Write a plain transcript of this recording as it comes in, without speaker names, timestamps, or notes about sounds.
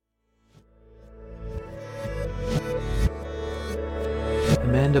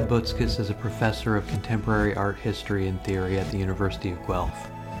Amanda Boetzkes is a professor of contemporary art history and theory at the University of Guelph.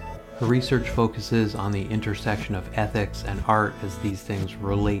 Her research focuses on the intersection of ethics and art as these things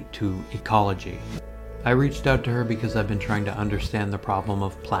relate to ecology. I reached out to her because I've been trying to understand the problem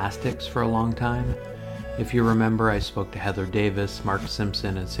of plastics for a long time. If you remember, I spoke to Heather Davis, Mark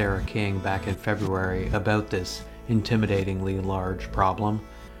Simpson, and Sarah King back in February about this intimidatingly large problem.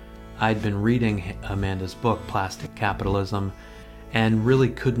 I'd been reading Amanda's book, Plastic Capitalism, and really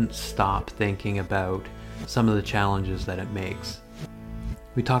couldn't stop thinking about some of the challenges that it makes.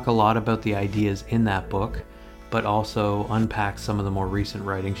 We talk a lot about the ideas in that book, but also unpack some of the more recent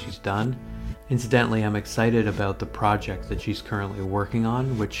writing she's done. Incidentally, I'm excited about the project that she's currently working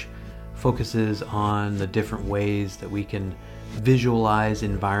on, which focuses on the different ways that we can visualize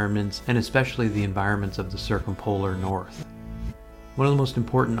environments, and especially the environments of the circumpolar north. One of the most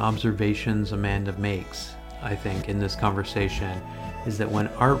important observations Amanda makes, I think, in this conversation is that when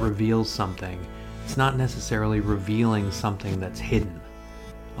art reveals something, it's not necessarily revealing something that's hidden.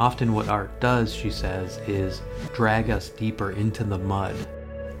 Often what art does, she says, is drag us deeper into the mud.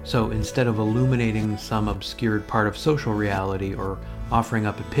 So instead of illuminating some obscured part of social reality or offering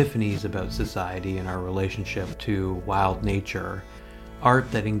up epiphanies about society and our relationship to wild nature,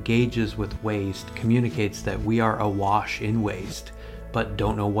 art that engages with waste communicates that we are awash in waste, but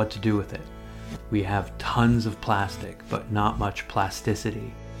don't know what to do with it. We have tons of plastic, but not much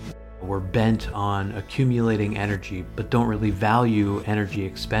plasticity. We're bent on accumulating energy, but don't really value energy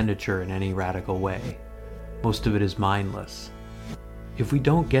expenditure in any radical way. Most of it is mindless. If we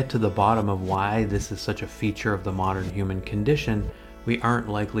don't get to the bottom of why this is such a feature of the modern human condition, we aren't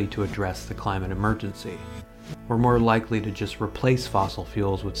likely to address the climate emergency. We're more likely to just replace fossil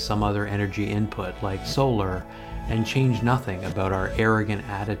fuels with some other energy input like solar and change nothing about our arrogant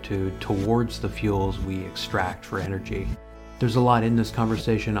attitude towards the fuels we extract for energy. There's a lot in this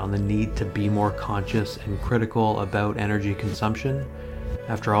conversation on the need to be more conscious and critical about energy consumption.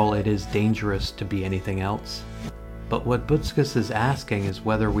 After all, it is dangerous to be anything else. But what Boetzkes is asking is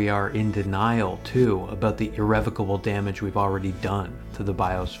whether we are in denial, too, about the irrevocable damage we've already done to the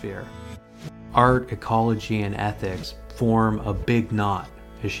biosphere. Art, ecology, and ethics form a big knot,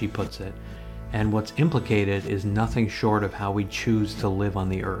 as she puts it, and what's implicated is nothing short of how we choose to live on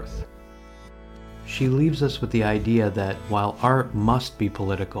the earth. She leaves us with the idea that while art must be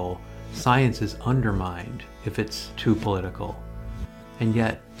political, science is undermined if it's too political. And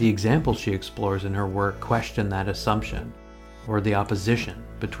yet, the examples she explores in her work question that assumption, or the opposition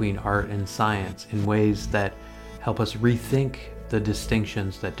between art and science in ways that help us rethink the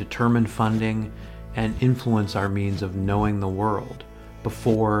distinctions that determine funding and influence our means of knowing the world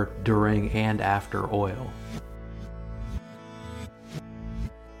before, during, and after oil.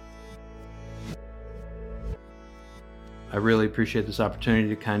 I really appreciate this opportunity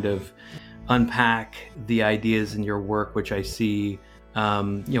to kind of unpack the ideas in your work, which I see,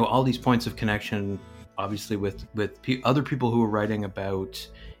 all these points of connection, obviously with other people who are writing about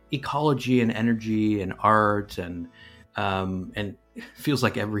ecology and energy and art and it feels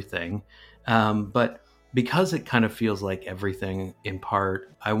like everything. But because it kind of feels like everything in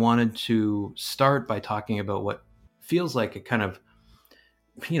part, I wanted to start by talking about what feels like a kind of,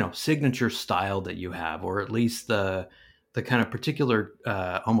 signature style that you have, or at least the kind of particular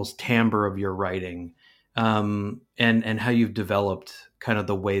almost timbre of your writing, and how you've developed kind of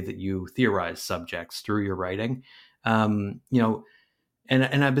the way that you theorize subjects through your writing.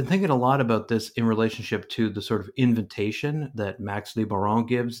 And I've been thinking a lot about this in relationship to the sort of invitation that Max Liboiron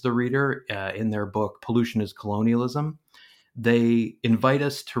gives the reader in their book, Pollution is Colonialism. They invite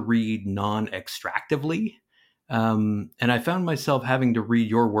us to read non-extractively. And I found myself having to read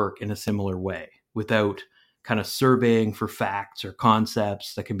your work in a similar way, without kind of surveying for facts or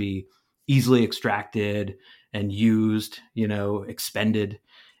concepts that can be easily extracted and used, expended.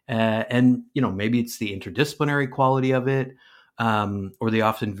 And maybe it's the interdisciplinary quality of it, or the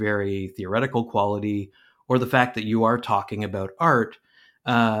often very theoretical quality, or the fact that you are talking about art.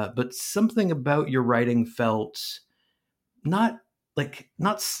 But something about your writing felt not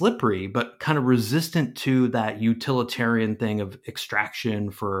slippery, but kind of resistant to that utilitarian thing of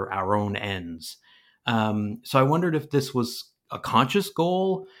extraction for our own ends. So I wondered if this was a conscious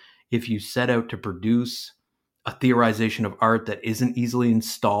goal, if you set out to produce a theorization of art that isn't easily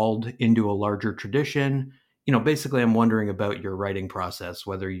installed into a larger tradition. Basically, I'm wondering about your writing process,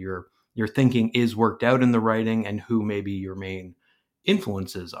 whether your thinking is worked out in the writing and who maybe your main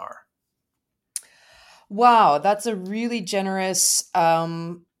influences are. Wow, that's a really generous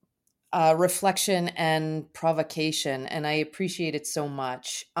reflection and provocation, and I appreciate it so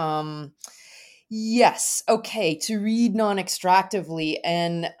much. Yes. Okay. To read non-extractively,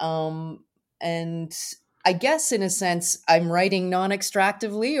 and I guess in a sense I'm writing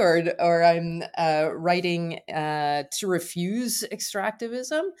non-extractively, or I'm writing to refuse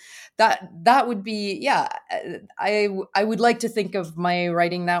extractivism. That would be, yeah. I would like to think of my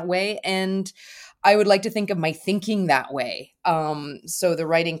writing that way, and I would like to think of my thinking that way. So the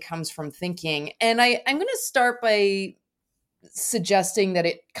writing comes from thinking, and I'm going to start by suggesting that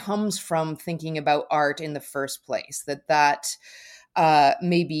it comes from thinking about art in the first place, that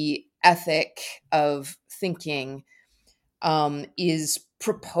maybe ethic of thinking is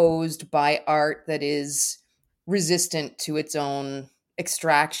proposed by art that is resistant to its own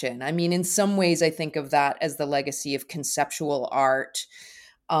extraction. I mean, in some ways, I think of that as the legacy of conceptual art,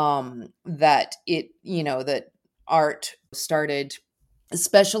 that art started,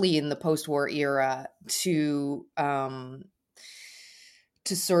 especially in the post-war era, to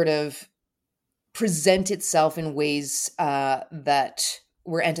sort of present itself in ways that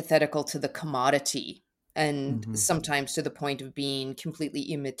were antithetical to the commodity, and Mm-hmm. sometimes to the point of being completely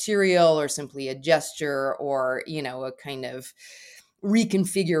immaterial, or simply a gesture, or a kind of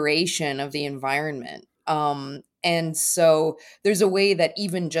reconfiguration of the environment. And so there's a way that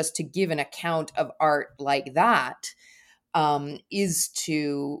even just to give an account of art like that is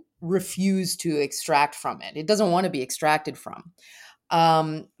to refuse to extract from it. It doesn't want to be extracted from.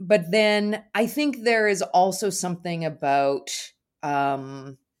 But then I think there is also something about,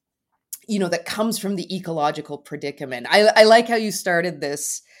 that comes from the ecological predicament. I like how you started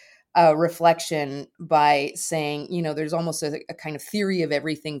this reflection by saying, there's almost a kind of theory of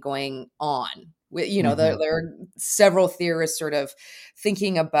everything going on. Mm-hmm. There are several theorists sort of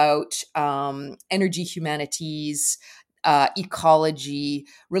thinking about energy humanities, ecology,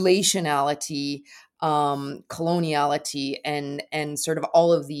 relationality, coloniality, and sort of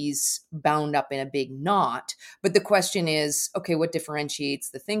all of these bound up in a big knot. But the question is, okay, what differentiates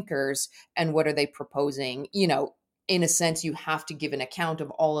the thinkers, and what are they proposing? In a sense, you have to give an account of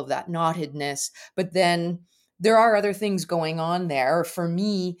all of that knottedness, but then there are other things going on there. For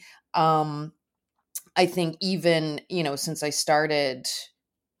me, I think, even since I started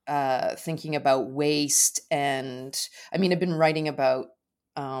thinking about waste, and I mean, I've been writing about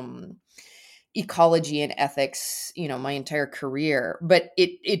um, ecology and ethics, my entire career, but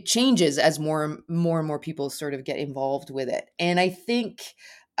it changes as more and more people sort of get involved with it, and I think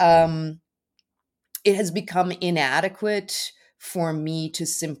um, it has become inadequate for me to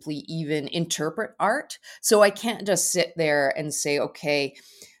simply even interpret art. So I can't just sit there and say, okay,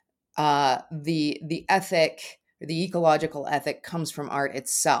 the ethic, the ecological ethic, comes from art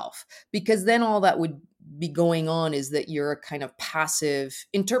itself, because then all that would be going on is that you're a kind of passive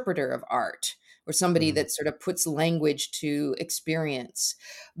interpreter of art, or somebody Mm-hmm. that sort of puts language to experience.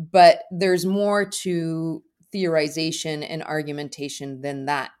 But there's more to theorization and argumentation than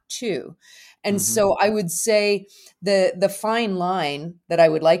that too. And Mm-hmm. so I would say the fine line that I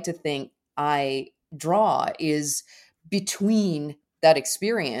would like to think I draw is between that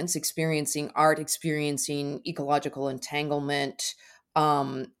experiencing art, experiencing ecological entanglement,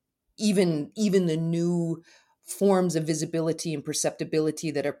 um, even the new forms of visibility and perceptibility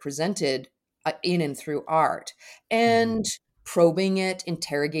that are presented in and through art, Mm-hmm. and probing it,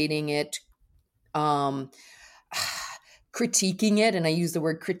 interrogating it, um, critiquing it. And I use the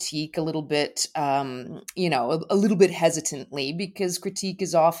word critique a little bit, a little bit hesitantly, because critique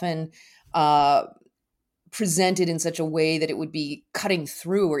is often uh, presented in such a way that it would be cutting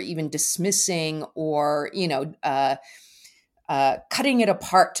through, or even dismissing, or cutting it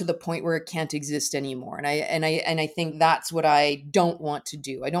apart to the point where it can't exist anymore. And I think that's what I don't want to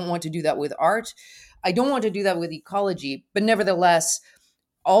do. I don't want to do that with art. I don't want to do that with ecology. But nevertheless,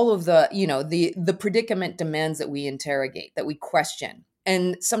 all of the predicament demands that we interrogate, that we question.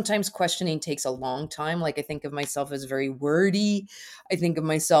 And sometimes questioning takes a long time. Like, I think of myself as very wordy. I think of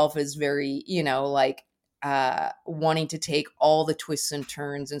myself as very, like, wanting to take all the twists and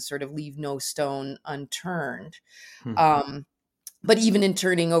turns and sort of leave no stone unturned. Um, but even in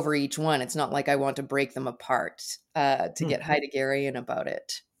turning over each one, it's not like I want to break them apart to Mm-hmm. get Heideggerian about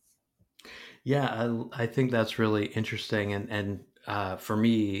it. Yeah, I think that's really interesting, and for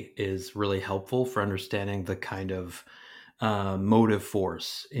me is really helpful for understanding the kind of motive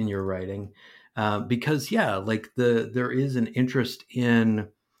force in your writing, because yeah, like there is an interest in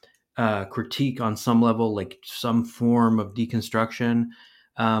critique on some level, like some form of deconstruction,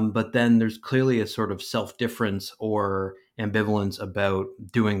 but then there's clearly a sort of self difference or ambivalence about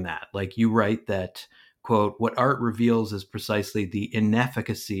doing that. Like you write that, quote, what art reveals is precisely the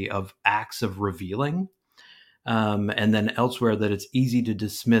inefficacy of acts of revealing. And then elsewhere that it's easy to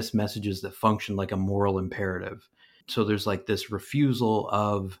dismiss messages that function like a moral imperative. So there's like this refusal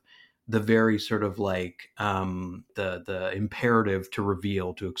of the very sort of like the imperative to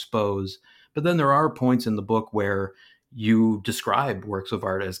reveal, to expose. But then there are points in the book where you describe works of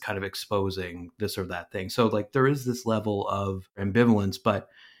art as kind of exposing this or that thing. So like there is this level of ambivalence, but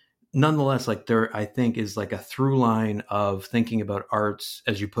nonetheless, like there, I think is like a through line of thinking about arts,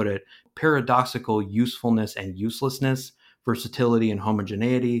 as you put it, paradoxical usefulness and uselessness, versatility and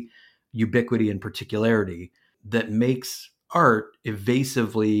homogeneity, ubiquity and particularity that makes art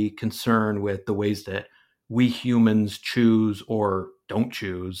evasively concerned with the ways that we humans choose or don't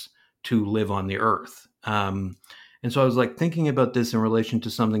choose to live on the earth. And so I was like thinking about this in relation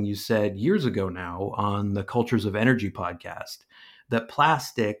to something you said years ago now on the Cultures of Energy podcast, that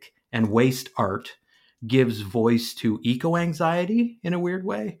plastic and waste art gives voice to eco anxiety in a weird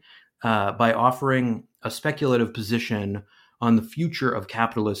way by offering a speculative position on the future of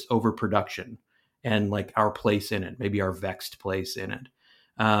capitalist overproduction and like our place in it, maybe our vexed place in it.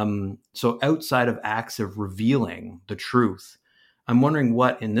 So outside of acts of revealing the truth, I'm wondering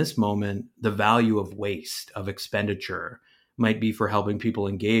what in this moment the value of waste, of expenditure might be for helping people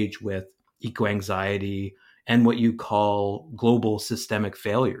engage with eco anxiety and what you call global systemic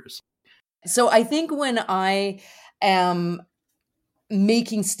failures. So I think when I am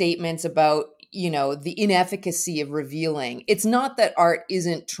making statements about, the inefficacy of revealing, it's not that art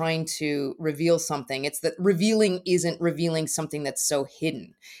isn't trying to reveal something, it's that revealing isn't revealing something that's so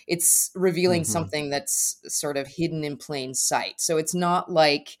hidden. It's revealing Mm-hmm. something that's sort of hidden in plain sight. So it's not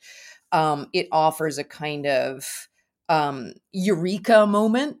like it offers a kind of eureka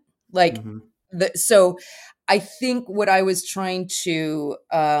moment, like Mm-hmm. so I think what I was trying to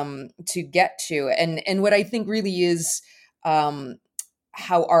get to, and what I think really is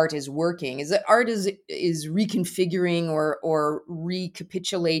how art is working, is that art is reconfiguring or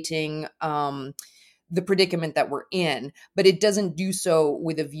recapitulating the predicament that we're in, but it doesn't do so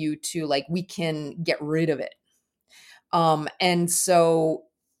with a view to like we can get rid of it. And so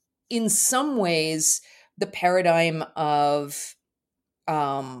in some ways, the paradigm of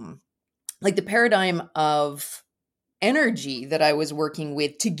um the paradigm of energy that I was working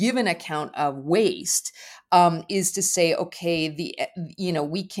with to give an account of waste is to say, okay,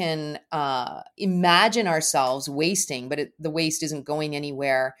 we can imagine ourselves wasting, but the waste isn't going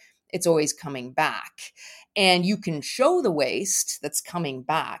anywhere. It's always coming back. And you can show the waste that's coming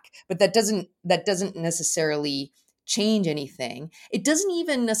back, but that doesn't necessarily change anything. It doesn't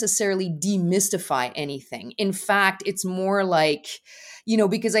even necessarily demystify anything. In fact, it's more like,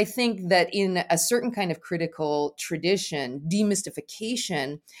 because I think that in a certain kind of critical tradition,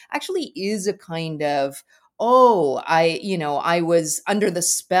 demystification actually is a kind of, oh, I was under the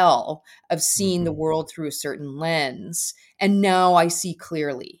spell of seeing the Mm-hmm. world through a certain lens, and now I see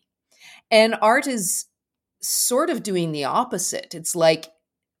clearly. And art is sort of doing the opposite. It's like,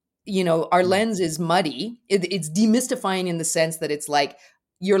 our lens is muddy. It's demystifying in the sense that it's like,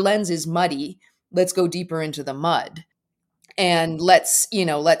 your lens is muddy. Let's go deeper into the mud, and let's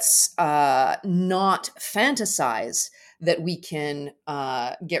not fantasize that we can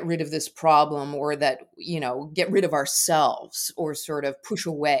get rid of this problem, or that get rid of ourselves, or sort of push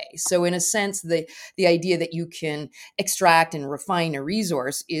away. So in a sense, the idea that you can extract and refine a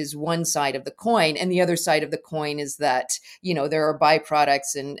resource is one side of the coin, and the other side of the coin is that there are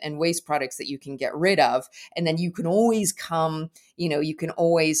byproducts and waste products that you can get rid of, and then you can always you can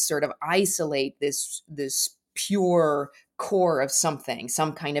always sort of isolate this pure core of something,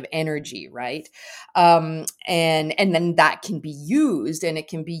 some kind of energy, right? And then that can be used, and it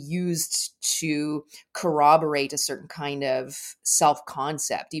can be used to corroborate a certain kind of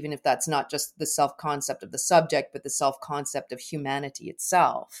self-concept, even if that's not just the self-concept of the subject, but the self-concept of humanity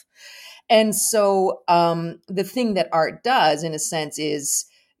itself. And so the thing that art does, in a sense, is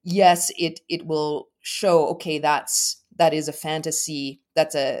yes, it will show, okay, that is a fantasy,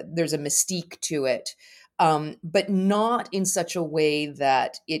 there's a mystique to it, but not in such a way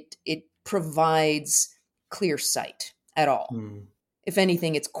that it provides clear sight at all. Mm-hmm. If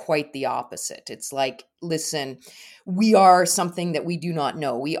anything, it's quite the opposite. It's like, listen, we are something that we do not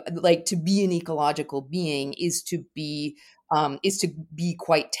know. We like, to be an ecological being is to be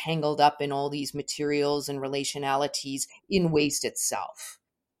quite tangled up in all these materials and relationalities in waste itself.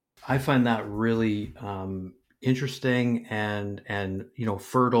 I find that really interesting and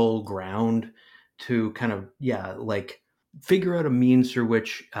fertile ground to kind of like figure out a means through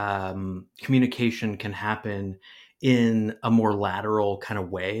which communication can happen in a more lateral kind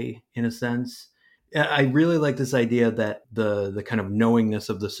of way, in a sense. I really like this idea that the kind of knowingness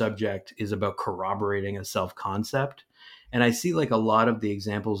of the subject is about corroborating a self concept. And I see like a lot of the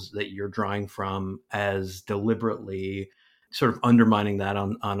examples that you're drawing from as deliberately sort of undermining that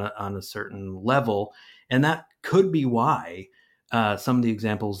on a certain level. And that could be why some of the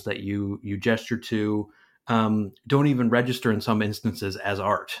examples that you gesture to don't even register in some instances as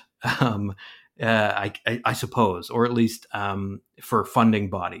art. Um, I suppose, or at least for funding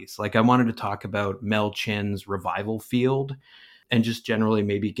bodies. Like I wanted to talk about Mel Chin's revival field and just generally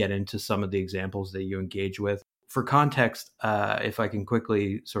maybe get into some of the examples that you engage with. For context, if I can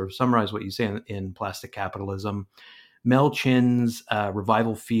quickly sort of summarize what you say in Plastic Capitalism, Mel Chin's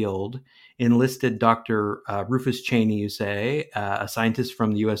revival field enlisted Dr. Rufus Cheney, you say, a scientist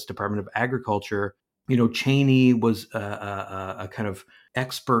from the U.S. Department of Agriculture. You know, Cheney was a kind of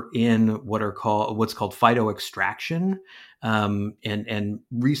expert in what's called phytoextraction, and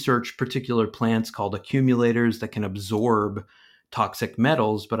research particular plants called accumulators that can absorb toxic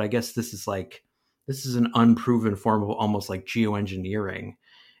metals. But I guess this is an unproven form of almost like geoengineering.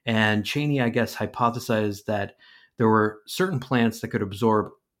 And Cheney, I guess, hypothesized that there were certain plants that could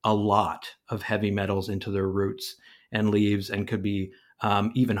absorb a lot of heavy metals into their roots and leaves and could be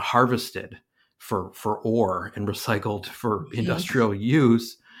even harvested for ore and recycled for Mhm. industrial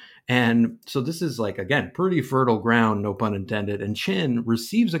use. And so this is like, again, pretty fertile ground, no pun intended. And Chin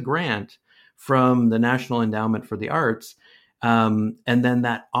receives a grant from the National Endowment for the Arts. And then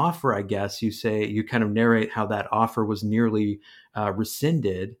that offer, I guess you say, you kind of narrate how that offer was nearly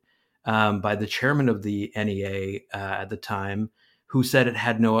rescinded by the chairman of the NEA at the time, who said it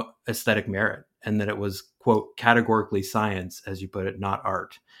had no aesthetic merit and that it was, quote, categorically science, as you put it, not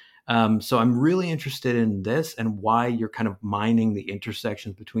art. So I'm really interested in this and why you're kind of mining the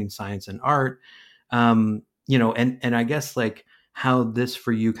intersections between science and art. And I guess like how this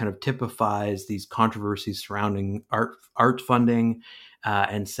for you kind of typifies these controversies surrounding art funding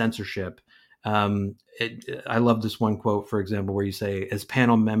and censorship. I love this one quote, for example, where you say, as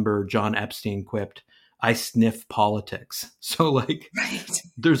panel member John Epstein quipped, "I sniff politics." So like Right.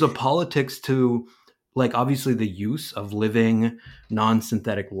 there's a politics to like obviously the use of living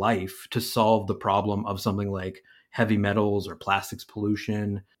non-synthetic life to solve the problem of something like heavy metals or plastics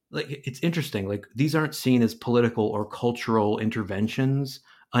pollution. Like it's interesting, like these aren't seen as political or cultural interventions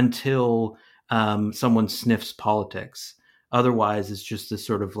until someone sniffs politics. Otherwise it's just this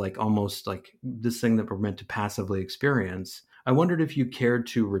sort of like almost like this thing that we're meant to passively experience. I wondered if you cared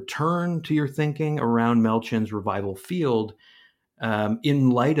to return to your thinking around Mel Chin's revival field in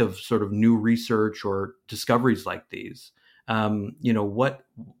light of sort of new research or discoveries like these.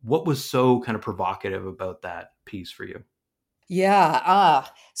 What was so kind of provocative about that piece for you? Yeah.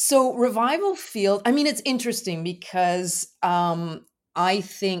 So revival field, I mean, it's interesting because I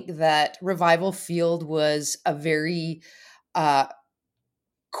think that revival field was a very uh,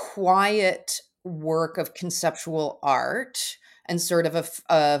 quiet work of conceptual art and sort of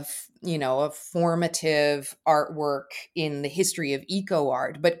a formative artwork in the history of eco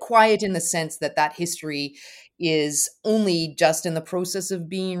art, but quiet in the sense that that history is only just in the process of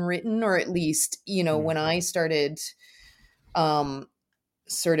being written, or at least, Mm. when I started um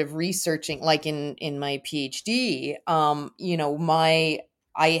sort of researching, like in my PhD, my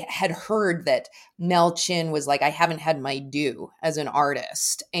I had heard that Mel Chin was like, I haven't had my due as an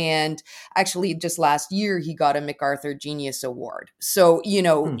artist. And actually, just last year, he got a MacArthur Genius Award. So,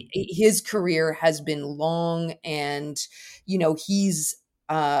 Hmm. his career has been long, and, he's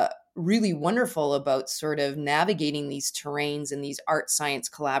really wonderful about sort of navigating these terrains and these art science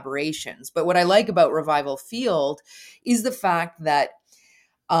collaborations. But what I like about Revival Field is the fact that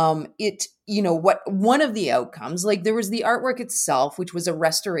it what one of the outcomes, like, there was the artwork itself, which was a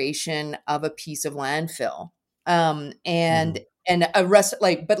restoration of a piece of landfill, and Mhm. a rest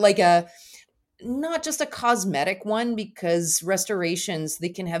like but like a not just a cosmetic one, because restorations, they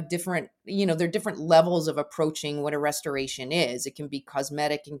can have different, there are different levels of approaching what a restoration is. It can be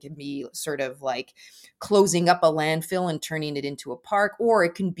cosmetic and can be sort of like closing up a landfill and turning it into a park, or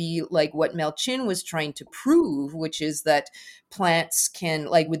it can be like what Mel Chin was trying to prove, which is that plants can,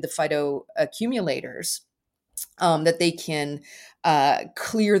 like with the phyto accumulators, that they can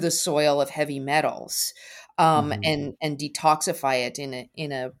clear the soil of heavy metals, Mhm. and detoxify it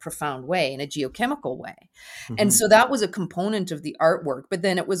in a profound way, in a geochemical way. And Mhm. so that was a component of the artwork, but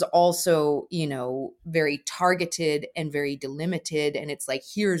then it was also, very targeted and very delimited. And it's like,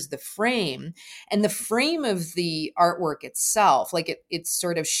 here's the frame, and the frame of the artwork itself, like it's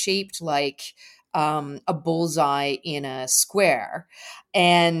sort of shaped like a bullseye in a square,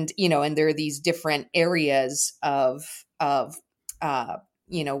 and there are these different areas of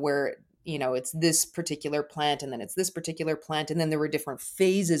where it's this particular plant, and then it's this particular plant, and then there were different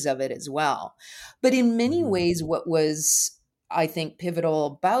phases of it as well. But in many Mhm. ways, what was, I think, pivotal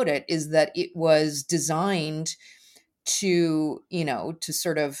about it is that it was designed to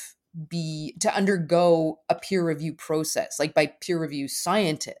sort of be to undergo a peer review process, like by peer review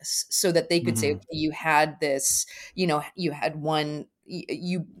scientists, so that they could say, okay, Mhm. you had this, you had one,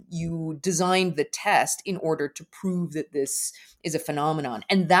 you designed the test in order to prove that this is a phenomenon.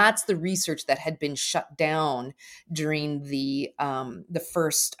 And that's the research that had been shut down during the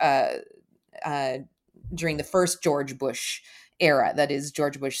first uh during the first George Bush era, that is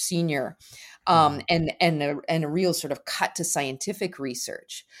George Bush Senior, Mhm. and a real sort of cut to scientific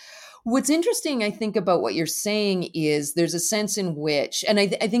research. What's interesting, I think, about what you're saying is there's a sense in which, and I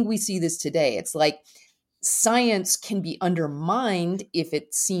think we see this today. It's like science can be undermined if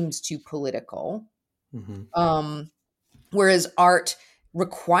it seems too political, Mhm. um, whereas art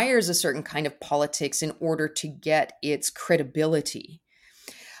requires a certain kind of politics in order to get its credibility.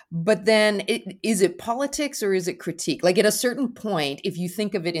 But then is it politics or is it critique? Like at a certain point, if you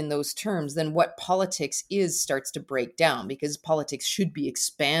think of it in those terms, then what politics is starts to break down, because politics should be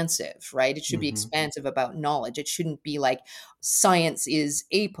expansive, right? It should be Mhm. expansive about knowledge. It shouldn't be like science is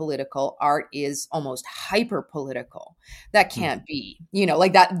apolitical, art is almost hyper political. That Mhm. can't be,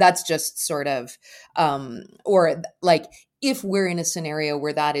 like that's just sort of, or like, if we're in a scenario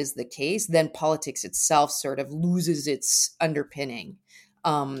where that is the case, then politics itself sort of loses its underpinning,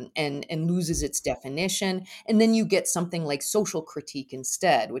 and loses its definition. And then you get something like social critique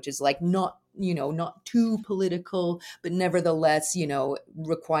instead, which is like not too political, but nevertheless,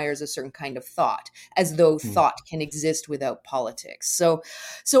 requires a certain kind of thought, as though Mhm. thought can exist without politics. So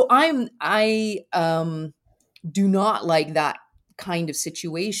I do not like that kind of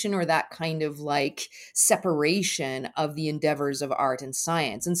situation, or that kind of like separation of the endeavors of art and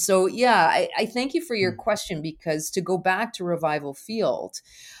science. And so, yeah, I thank you for your Mhm. question, because to go back to Revival Field,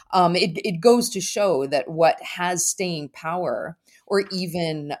 it goes to show that what has staying power, or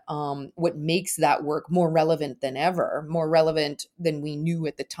even what makes that work more relevant than ever, more relevant than we knew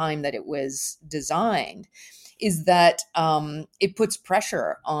at the time that it was designed, is that it puts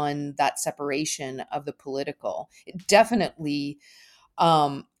pressure on that separation of the political. It definitely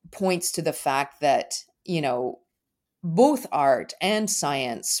points to the fact that, both art and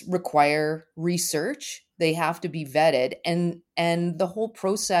science require research. They have to be vetted, and the whole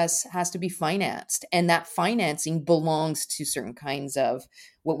process has to be financed. And that financing belongs to certain kinds of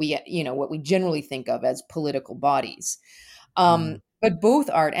what we generally think of as political bodies. Mhm. But both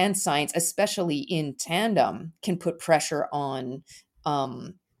art and science, especially in tandem, can put pressure on,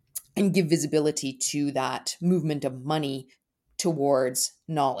 um, and give visibility to that movement of money towards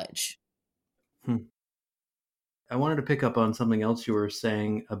knowledge. Hmm. I wanted to pick up on something else you were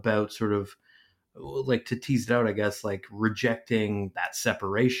saying about sort of like to tease it out, I guess, like rejecting that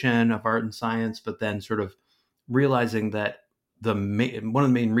separation of art and science, but then sort of realizing that one of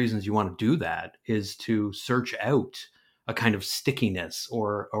the main reasons you want to do that is to search out a kind of stickiness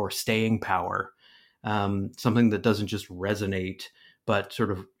or staying power, something that doesn't just resonate, but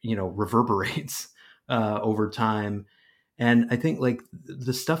sort of reverberates over time. And I think like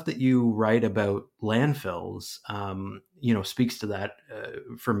the stuff that you write about landfills, speaks to that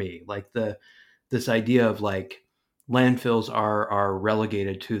for me. Like this idea of like landfills are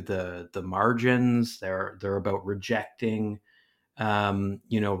relegated to the margins. They're about rejecting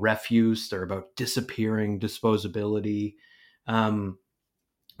refuse. They're about disappearing disposability. Um,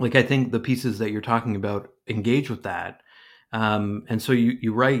 like I think the pieces that you're talking about engage with that. And so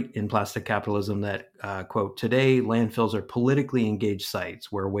you write in Plastic Capitalism that, quote, today landfills are politically engaged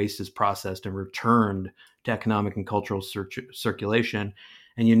sites where waste is processed and returned to economic and cultural circulation.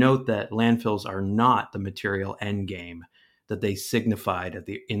 And you note that landfills are not the material end game that they signified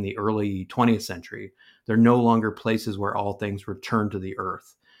in the early 20th century. They're no longer places where all things return to the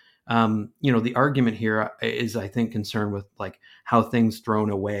earth. The argument here is, I think, concerned with like how things thrown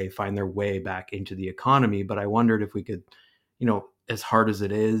away find their way back into the economy. But I wondered if we could, as hard as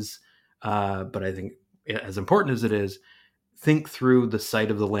it is, but I think as important as it is, think through the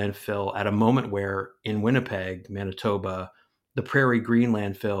site of the landfill at a moment where in Winnipeg, Manitoba, the Prairie Green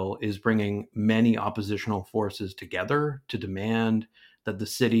landfill is bringing many oppositional forces together to demand that the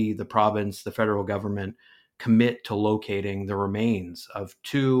city, the province, the federal government commit to locating the remains of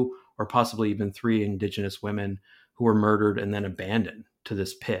two or possibly even three Indigenous women who were murdered and then abandoned to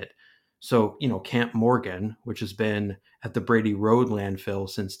this pit. So, Camp Morgan, which has been at the Brady Road landfill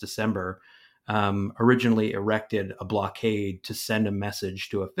since December, originally erected a blockade to send a message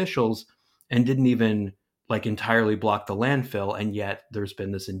to officials and didn't even like entirely block the landfill, and yet there's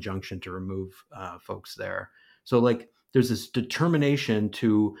been this injunction to remove folks there. So like there's this determination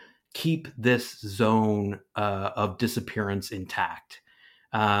to keep this zone of disappearance intact,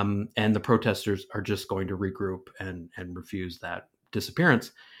 and the protesters are just going to regroup and refuse that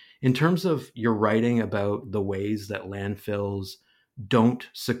disappearance. In terms of your writing about the ways that landfills don't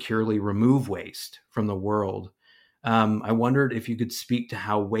securely remove waste from the world, I wondered if you could speak to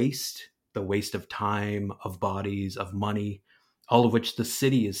how waste, the waste of time, of bodies, of money, all of which the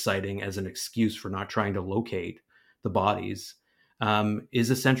city is citing as an excuse for not trying to locate the bodies,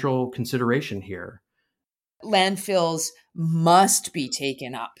 is a central consideration here. Landfills must be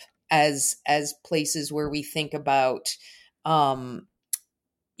taken up as places where we think about, um,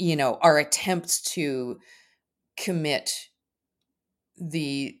 our attempts to commit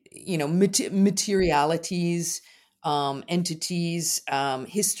the materialities, entities,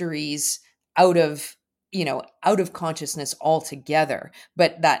 histories out of out of consciousness altogether,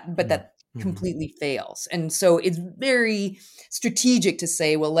 but that Mm-hmm. completely fails. And so it's very strategic to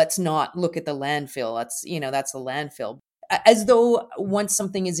say, well, let's not look at the landfill. That's the landfill. As though once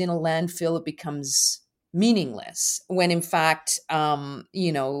something is in a landfill it becomes meaningless, when in fact,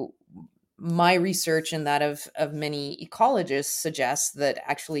 my research and that of many ecologists suggests that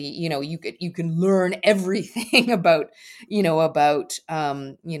actually, you can learn everything about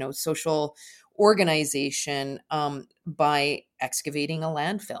social organization, by excavating a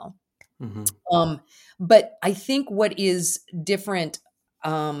landfill. Mm-hmm. um, but I think what is different,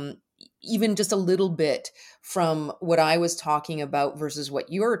 um, even just a little bit from what I was talking about versus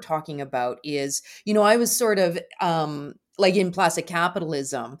what you're talking about is, I was sort of, like in Plastic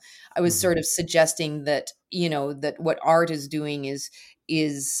Capitalism, I was Mm-hmm. sort of suggesting that, that what art is doing is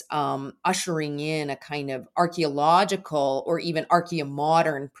ushering in a kind of archaeological or even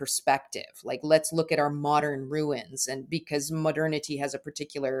archaeomodern perspective. Like, let's look at our modern ruins, and because modernity has a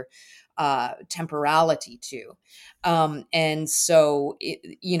particular temporality to, and so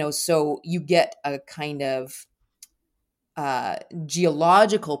so you get a kind of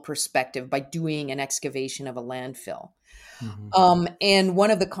geological perspective by doing an excavation of a landfill. Mm-hmm. And one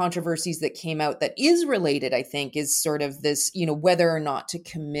of the controversies that came out that is related, I think, is sort of this, whether or not to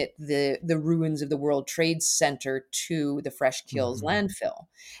commit the ruins of the World Trade Center to the Fresh Kills Mm-hmm. landfill.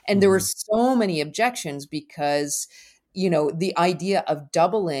 And there were Mm-hmm. so many objections because, the idea of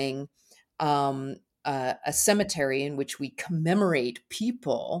doubling, a cemetery in which we commemorate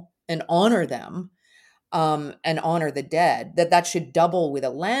people and honor them, and honor the dead, that should double with a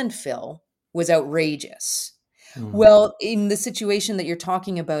landfill was outrageous. Mm-hmm. Well, in the situation that you're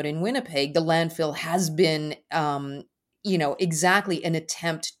talking about in Winnipeg, the landfill has been, exactly an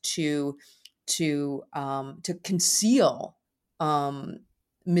attempt to conceal, um,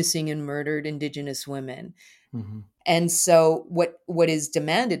 missing and murdered Indigenous women. Mm-hmm. And so what is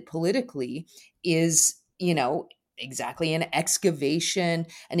demanded politically is, exactly an excavation,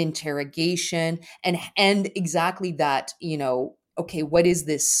 an interrogation, and exactly that, okay, what is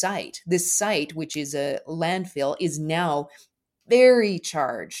this site? This site, which is a landfill, is now very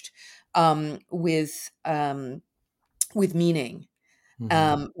charged, with meaning,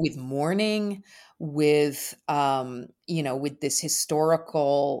 Mm-hmm. with mourning, with, with this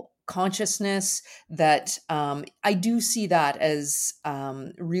historical consciousness that, I do see that as,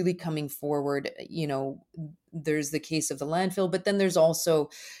 really coming forward. There's the case of the landfill, but then there's also,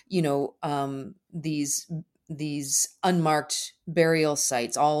 these unmarked burial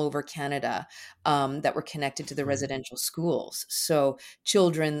sites all over Canada, that were connected to the Right. residential schools. So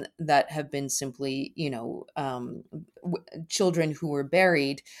children that have been simply, children who were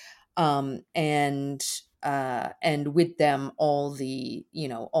buried, and with them all the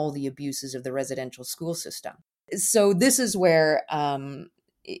abuses of the residential school system. So this is where,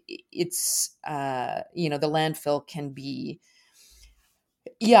 it's, the landfill can be,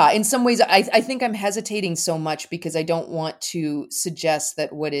 yeah, in some ways, I think I'm hesitating so much because I don't want to suggest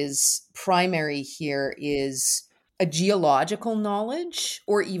that what is primary here is a geological knowledge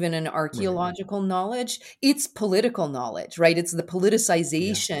or even an Right. archaeological knowledge. It's political knowledge, right? It's the Yeah,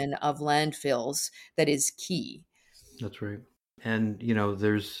 politicization of landfills that is key. that's right. And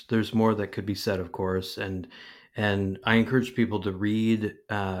there's more that could be said, of course, and I encourage people to read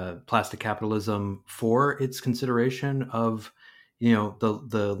Plastic Capitalism for its consideration of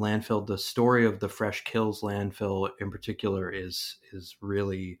the landfill. The story of the Fresh Kills landfill in particular is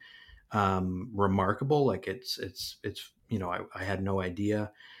really remarkable. Like it's I had no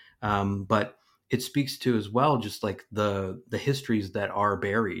idea, but it speaks to as well just like the histories that are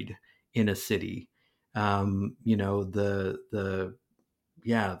buried in a city. The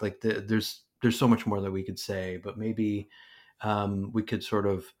yeah, like there's there's so much more that we could say, but maybe we could sort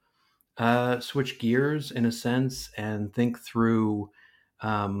of switch gears in a sense and think through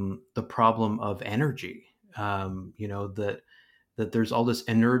the problem of energy. That there's all this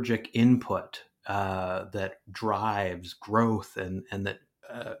energetic input that drives growth and that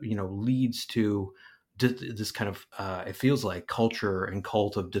leads to this kind of it feels like culture and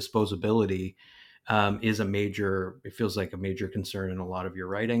cult of disposability is a major, it feels like a major concern in a lot of your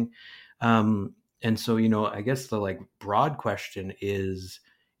writing. And so, I guess the like broad question is,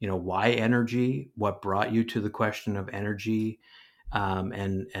 why energy? What brought you to the question of energy?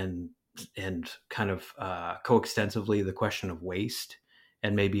 And kind of coextensively the question of waste,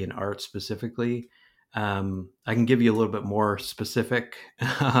 and maybe in art specifically. I can give you a little bit more specific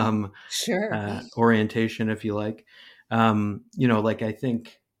Sure. orientation if you like. Like I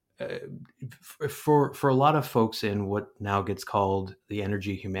think for a lot of folks in what now gets called the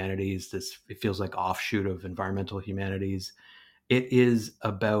energy humanities, this it feels like offshoot of environmental humanities. It is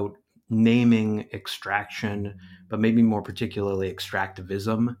about naming extraction, but maybe more particularly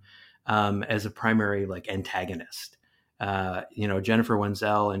extractivism, as a primary like antagonist. Jennifer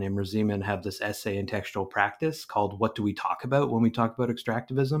Wenzel and Imre Zeman have this essay in textual practice called "What Do We Talk About When We Talk About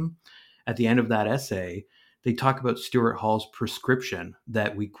Extractivism?" At the end of that essay, they talk about Stuart Hall's prescription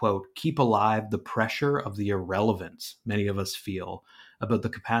that we, quote, keep alive the pressure of the irrelevance many of us feel about the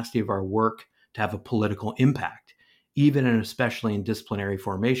capacity of our work to have a political impact, even and especially in disciplinary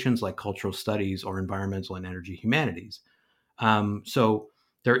formations like cultural studies or environmental and energy humanities. So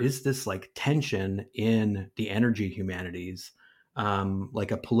there is this like tension in the energy humanities, like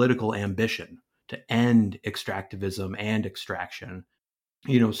a political ambition to end extractivism and extraction.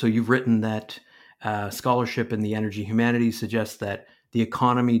 So you've written that scholarship in the energy humanities suggests that the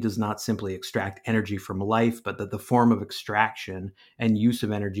economy does not simply extract energy from life, but that the form of extraction and use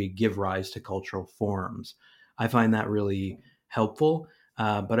of energy give rise to cultural forms. I find that really helpful,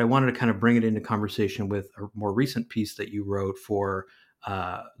 but I wanted to kind of bring it into conversation with a more recent piece that you wrote for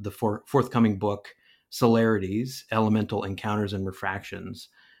the forthcoming book, Solarities, Elemental Encounters and Refractions.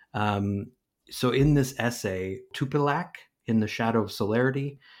 So in this essay, Tupilak, in the Shadow of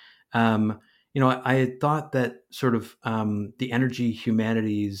Solarity, I had thought that sort of the energy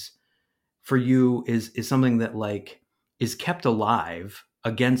humanities for you is something that like is kept alive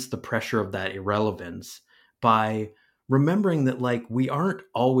against the pressure of that irrelevance by remembering that like we aren't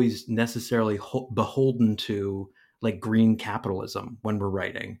always necessarily beholden to like green capitalism when we're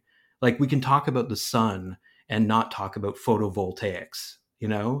writing. Like we can talk about the sun and not talk about photovoltaics,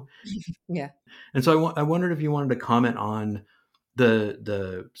 Yeah. and so I wondered if you wanted to comment on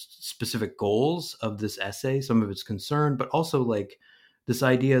the specific goals of this essay, some of its concern, but also like this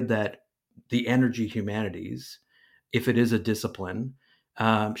idea that the energy humanities, if it is a discipline,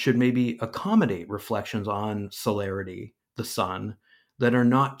 should maybe accommodate reflections on solarity, the sun, that are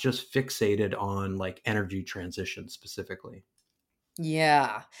not just fixated on like energy transition specifically.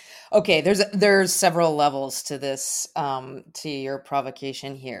 Yeah. Okay, there's several levels to this to your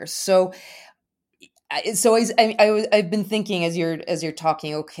provocation here. So I've been thinking as you're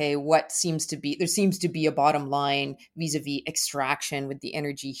talking, okay, there seems to be a bottom line vis-a-vis extraction with the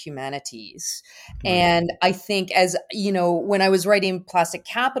energy humanities. Right. And I think, as you know, when I was writing Plastic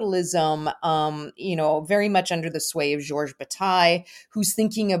Capitalism, very much under the sway of Georges Bataille, who's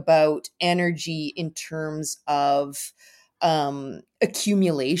thinking about energy in terms of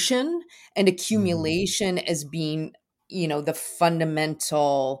accumulation, and Mm-hmm. accumulation as being, the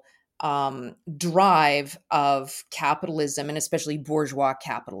fundamental drive of capitalism, and especially bourgeois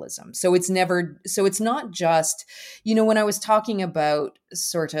capitalism. So it's not just, when I was talking about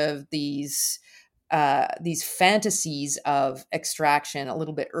sort of these fantasies of extraction a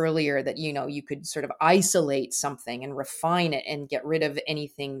little bit earlier, that you could sort of isolate something and refine it and get rid of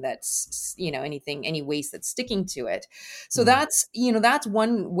anything that's, any waste that's sticking to it. So Mm. that's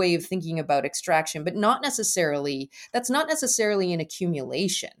one way of thinking about extraction, but that's not necessarily an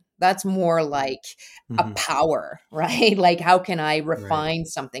accumulation. That's more like a Mm-hmm. power, right? Like, how can I Right. refine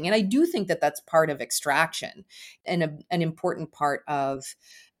something? And I do think that that's part of extraction, and an important part of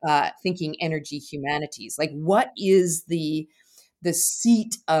thinking energy humanities. Like, what is the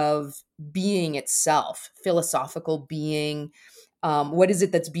seat of being itself, philosophical being? What is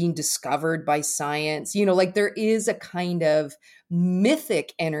it that's being discovered by science? Like, there is a kind of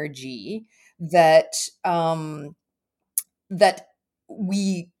mythic energy that that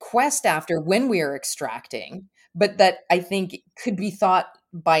we quest after when we are extracting, but that I think could be thought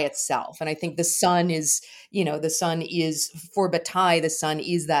by itself. And I think the sun is, the sun is, for Bataille, the sun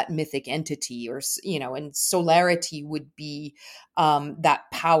is that mythic entity, or, and solarity would be that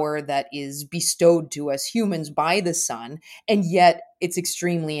power that is bestowed to us humans by the sun. And yet it's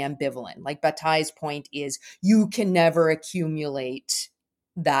extremely ambivalent. Like Bataille's point is, you can never accumulate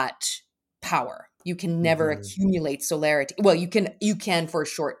that power. You can never accumulate solarity. Well, you can for a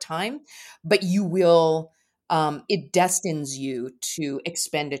short time, but you will, it destines you to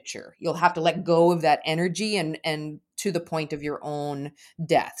expenditure. You'll have to let go of that energy, and to the point of your own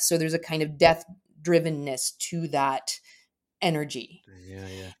death. So there's a kind of death drivenness to that energy.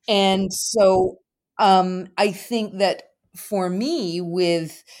 Yeah. And so I think that for me,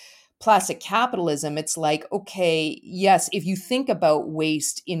 with plastic capitalism, it's like, okay, yes, if you think about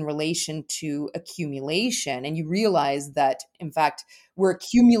waste in relation to accumulation, and you realize that, in fact, we're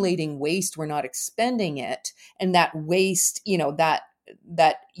accumulating waste, we're not expending it, and that waste,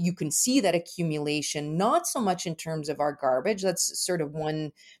 that you can see that accumulation, not so much in terms of our garbage, that's sort of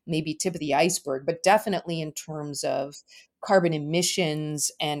one maybe tip of the iceberg, but definitely in terms of carbon emissions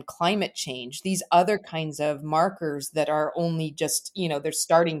and climate change, these other kinds of markers that are only just, they're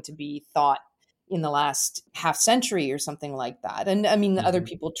starting to be thought in the last half century or something like that. And I mean, other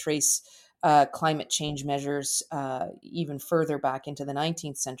people trace climate change measures even further back into the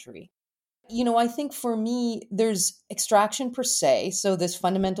 19th century. I think for me, there's extraction per se, so this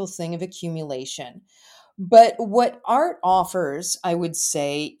fundamental thing of accumulation. But what art offers, I would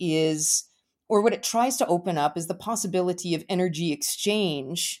say, is, or what it tries to open up, is the possibility of energy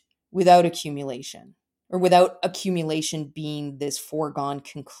exchange without accumulation, or without accumulation being this foregone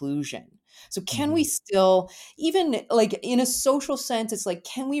conclusion. So can we still, even like in a social sense, it's like,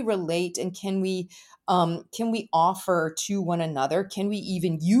 can we relate, and can we offer to one another? Can we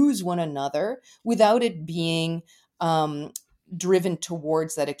even use one another without it being driven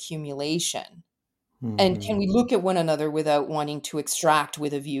towards that accumulation? And can we look at one another without wanting to extract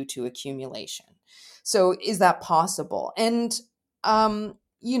with a view to accumulation? So is that possible? And,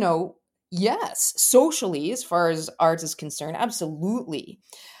 yes, socially, as far as art is concerned, absolutely.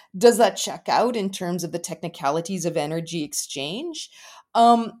 Does that check out in terms of the technicalities of energy exchange?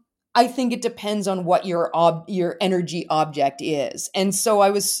 I think it depends on what your energy object is. And so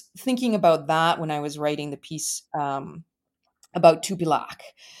I was thinking about that when I was writing the piece about Tupilac,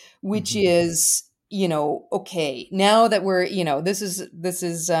 which is, okay, now that we're, this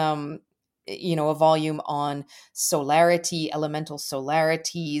is a volume on solarity, elemental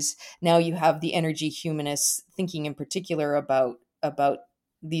solarities. Now you have the energy humanists thinking in particular about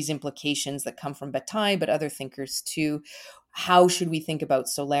these implications that come from Bataille, but other thinkers too. How should we think about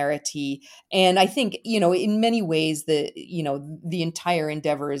solarity? And I think, in many ways, the entire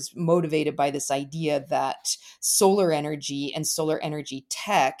endeavor is motivated by this idea that solar energy and solar energy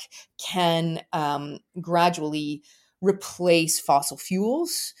tech can gradually replace fossil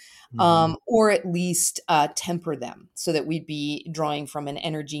fuels, or at least temper them, so that we'd be drawing from an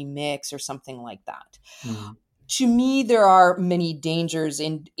energy mix or something like that. To me, there are many dangers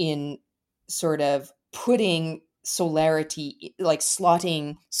in sort of putting solarity, like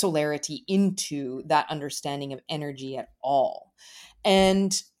slotting solarity into that understanding of energy at all.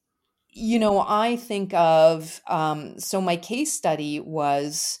 And I think of, so my case study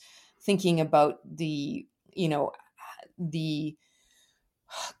was thinking about the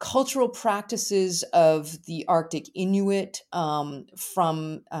cultural practices of the Arctic Inuit, from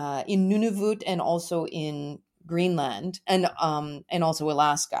in Nunavut, and also in Greenland, and also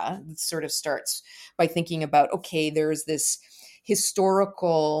Alaska. It sort of starts by thinking about, okay, there's this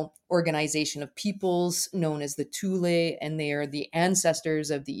historical organization of peoples known as the Thule, and they are the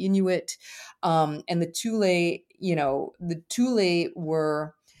ancestors of the Inuit. And the Thule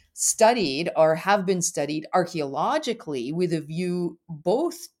were studied, or have been studied archaeologically, with a view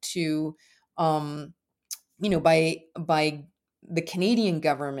both to, by the Canadian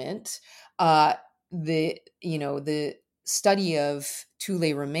government, the study of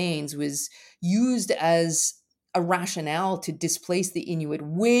Thule remains was used as a rationale to displace the Inuit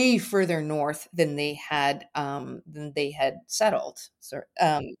way further north than they had settled,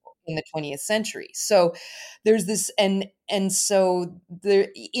 in the 20th century. So there's this, and so there,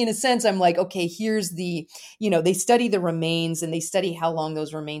 in a sense, I'm like, okay, here's they study the remains, and they study how long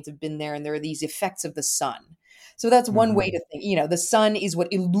those remains have been there, and there are these effects of the sun. So that's one way to think. The sun is what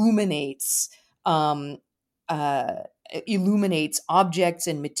um, illuminates objects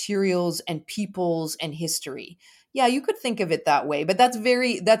and materials and peoples and history. Yeah, you could think of it that way, but that's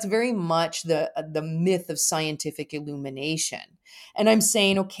very much the myth of scientific illumination. And I'm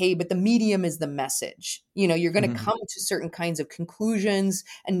saying, okay, but the medium is the message. You're going to Mhm. come to certain kinds of conclusions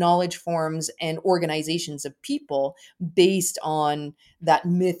and knowledge forms and organizations of people based on that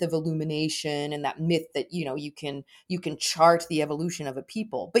myth of illumination and that myth that you can chart the evolution of a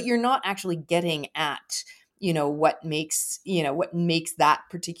people, but you're not actually getting at what makes that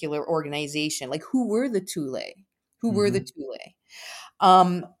particular organization, like who were the Mhm. Thule.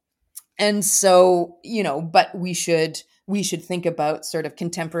 Um, and so, but we should think about sort of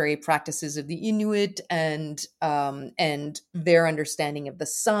contemporary practices of the Inuit and their understanding of the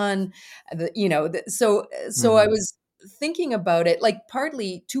sun. So I Mhm. was thinking about it, like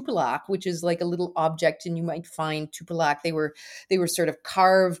partly Tupilak, which is like a little object, and you might find Tupilak. They were sort of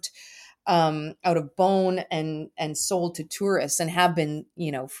carved out of bone and sold to tourists, and have been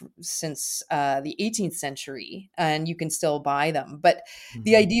since the 18th century, and you can still buy them. But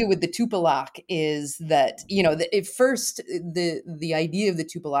the Mhm. idea with the tupilak is that at first the idea of the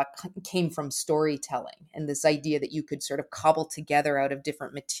tupilak came from storytelling, and this idea that you could sort of cobble together out of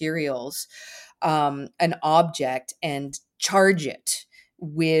different materials an object and charge it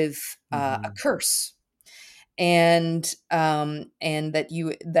with a Mhm. curse, and that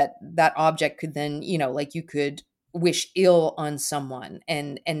object could then, like, you could wish ill on someone,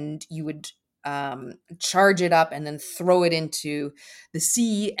 and you would charge it up and then throw it into the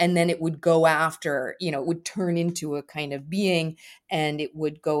sea, and then it would go after, it would turn into a kind of being, and it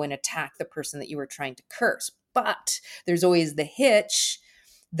would go and attack the person that you were trying to curse. But there's always the hitch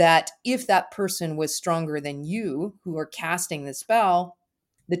that if that person was stronger than you who are casting the spell,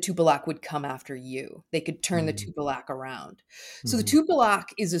 the Tupilak would come after you. They could turn the Mhm. Tupilak around. So the Mhm. Tupilak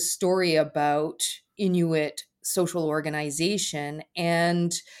is a story about Inuit social organization,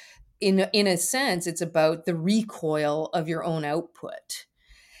 and in a sense, it's about the recoil of your own output,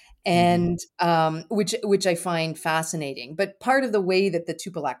 Mhm. and which I find fascinating. But part of the way that the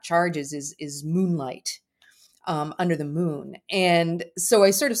Tupilak charges is moonlight, under the moon. And so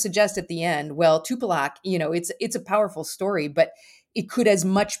I sort of suggest at the end, well, Tupilak, it's a powerful story, but it could as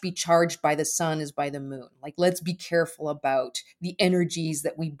much be charged by the sun as by the moon. Like, let's be careful about the energies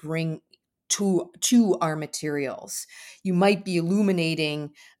that we bring to our materials. You might be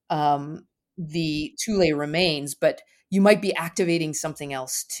illuminating the Thule remains, but you might be activating something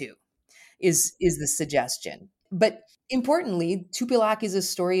else too, is the suggestion. But importantly, Tupilak is a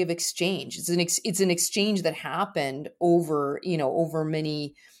story of exchange. It's an exchange that happened over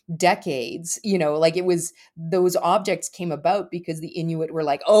many decades. Like, it was, those objects came about because the Inuit were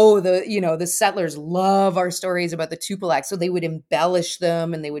like, oh, the settlers love our stories about the Tupilak, so they would embellish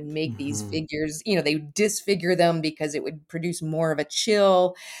them, and they would make these Mhm. figures. They would disfigure them because it would produce more of a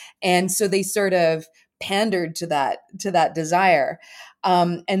chill, and so they sort of pandered to that desire.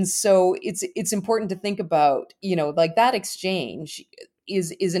 And so it's important to think about, like, that exchange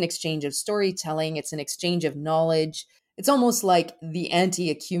is an exchange of storytelling. It's an exchange of knowledge. It's almost like the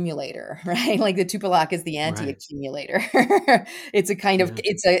anti-accumulator, right? Like, the Tupilak is the Right. anti-accumulator. Yeah. It's a kind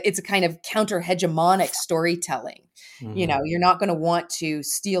of counter hegemonic storytelling. Mhm. You're not going to want to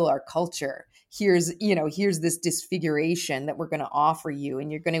steal our culture. Here's this disfiguration that we're going to offer you,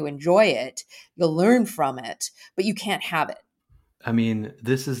 and you're going to enjoy it. You'll learn from it, but you can't have it. I mean,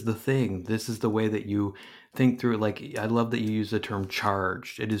 this is the thing. This is the way that you think through. Like, I love that you use the term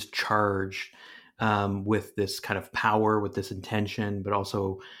charged. It is charged with this kind of power, with this intention, but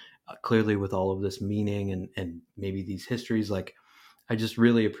also clearly with all of this meaning and maybe these histories. Like, I just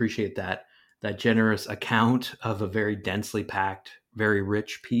really appreciate that generous account of a very densely packed, very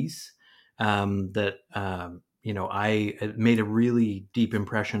rich piece that I it made a really deep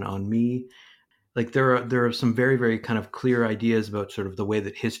impression on me. Like, there are some very very kind of clear ideas about sort of the way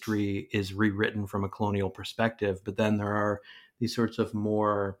that history is rewritten from a colonial perspective, but then there are these sorts of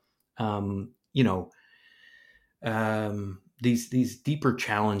more um, you know these deeper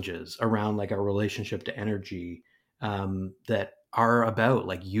challenges around like our relationship to energy that are about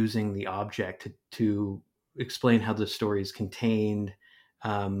like using the object to explain how the story is contained.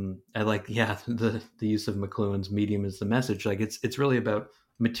 I like, yeah, the use of McLuhan's medium is the message. Like, it's really about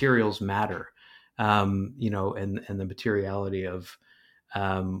materials matter, and the materiality of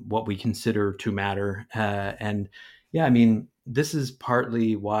what we consider to matter. And yeah, I mean, this is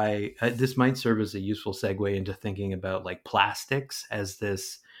partly why this might serve as a useful segue into thinking about like plastics as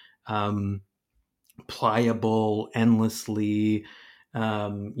this um, pliable, endlessly,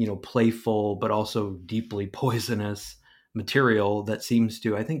 playful, but also deeply poisonous material that seems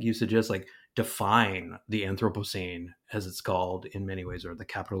to, I think you suggest, like define the Anthropocene, as it's called in many ways, or the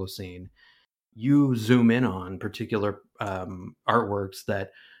Capitalocene. you zoom in on particular artworks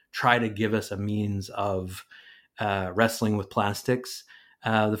that try to give us a means of wrestling with plastics.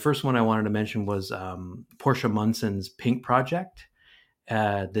 The first one I wanted to mention was Portia Munson's Pink Project,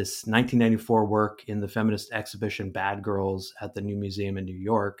 this 1994 work in the feminist exhibition Bad Girls at the New Museum in New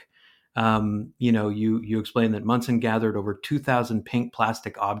York. You explain that Munson gathered over 2,000 pink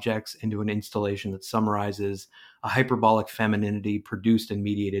plastic objects into an installation that summarizes a hyperbolic femininity produced and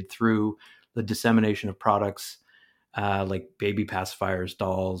mediated through the dissemination of products like baby pacifiers,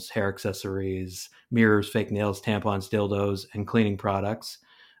 dolls, hair accessories, mirrors, fake nails, tampons, dildos, and cleaning products.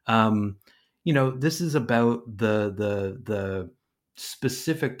 This is about the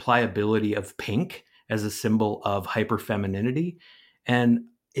specific pliability of pink as a symbol of hyperfemininity. And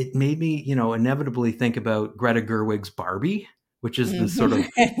it made me, inevitably think about Greta Gerwig's Barbie, which is this sort of,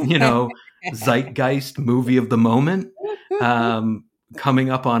 zeitgeist movie of the moment, coming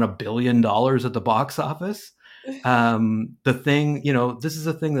up on $1 billion at the box office. The thing, this is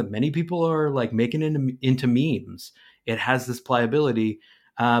a thing that many people are like making into memes. It has this pliability,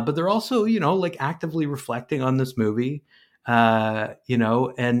 but they're also, like actively reflecting on this movie, and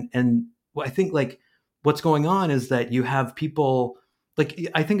I think like what's going on is that you have people, like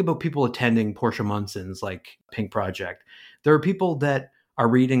I think about people attending Portia Munson's like Pink Project. There are people that are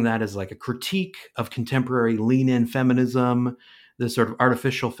reading that as like a critique of contemporary lean-in feminism, this sort of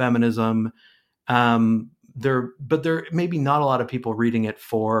artificial feminism. There may be not a lot of people reading it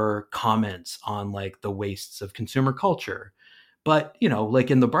for comments on like the wastes of consumer culture. But,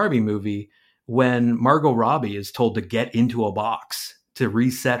 like in the Barbie movie, when Margot Robbie is told to get into a box to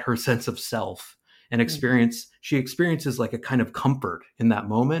reset her sense of self and she experiences like a kind of comfort in that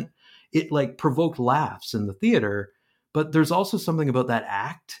moment. It like provoked laughs in the theater, but there's also something about that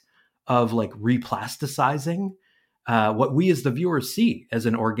act of like replasticizing what we as the viewers see as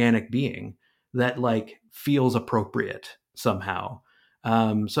an organic being that like feels appropriate somehow.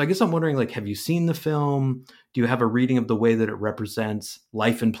 So I guess I'm wondering, like, have you seen the film? Do you have a reading of the way that it represents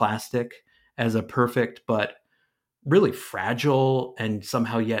life in plastic as a perfect but really fragile and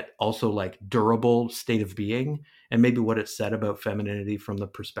somehow yet also like durable state of being, and maybe what it said about femininity from the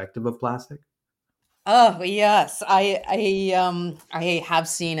perspective of plastic? Oh yes, I have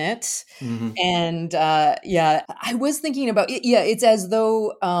seen it, Mm-hmm. and yeah, I was thinking about it. Yeah, it's as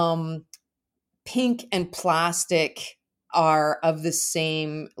though pink and plastic are of the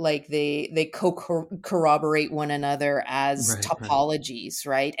same, like they corroborate one another as Right, right. topologies,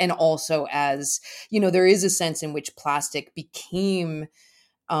 right? And also as, there is a sense in which plastic became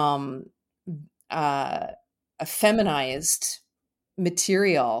um uh a feminized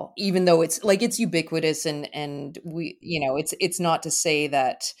material, even though it's ubiquitous, and we, it's not to say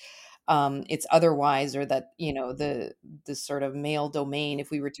that it's otherwise, or that, the sort of male domain, if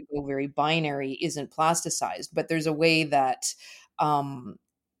we were to go very binary, isn't plasticized. But there's a way that um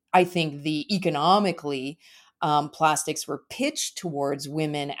I think the economically, plastics were pitched towards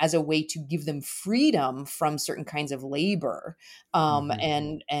women as a way to give them freedom from certain kinds of labor,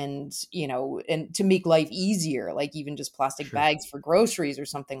 Mm-hmm. and to make life easier, like even just plastic Sure. bags for groceries or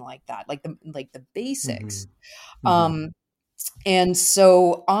something like that, like the Mm-hmm. basics. Mm-hmm. Um, and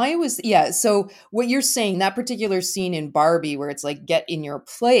so so what you're saying, that particular scene in Barbie where it's like get in your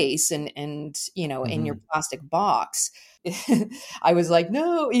place, and in your Mm-hmm. plastic box. I was like,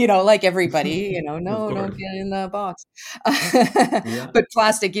 no, like everybody, Of no, don't course. get in the box. Yeah. But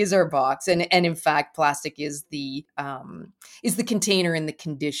plastic is our box, and in fact, plastic is the container and the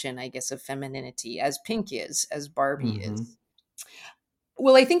condition, I guess, of femininity, as pink is, as Barbie Mm-hmm. is.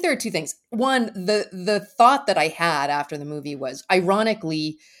 Well, I think there are two things. One, the thought that I had after the movie was,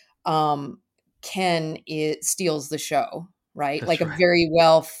 ironically, um, Ken, it steals the show, right? That's Like a right. very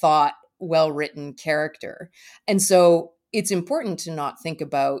well thought, well written character, and so it's important to not think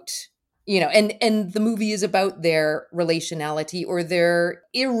about, and the movie is about their relationality or their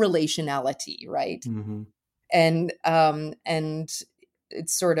irrelationality, right? Mm-hmm. And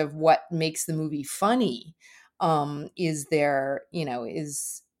it's sort of what makes the movie funny, is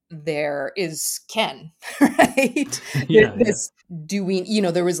Ken, right? Yeah, yeah. This doing,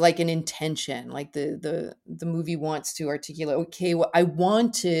 there was like an intention, like the movie wants to articulate, okay, well, I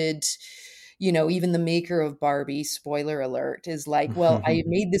wanted, even the maker of Barbie, spoiler alert, is like, well, I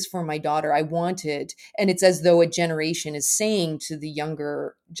made this for my daughter, I wanted. And it's as though a generation is saying to the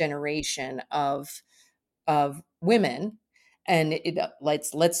younger generation of women, and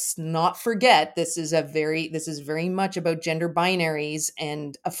let's not forget, this is very much about gender binaries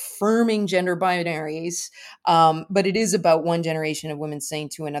and affirming gender binaries, but it is about one generation of women saying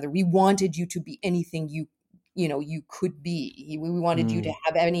to another, we wanted you to be anything you you could be. We wanted you to Mm.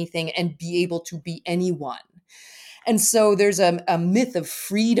 have anything and be able to be anyone. And so there's a myth of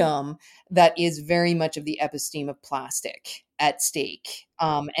freedom that is very much of the episteme of plastic at stake,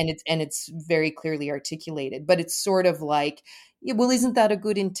 and it's very clearly articulated. But it's sort of like, yeah, well, isn't that a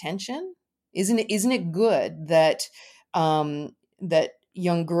good intention? Isn't it good that that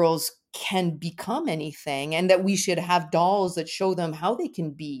young girls can become anything, and that we should have dolls that show them how they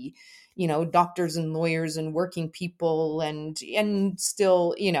can be, doctors and lawyers and working people, and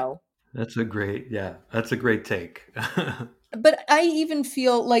still, That's a great take. but I even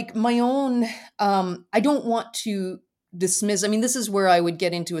feel like my own, I don't want to dismiss. I mean, this is where I would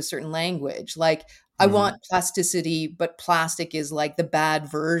get into a certain language. Like, I Hmm. want plasticity, but plastic is like the bad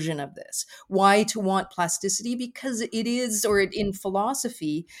version of this. Why to want plasticity? Because it is, in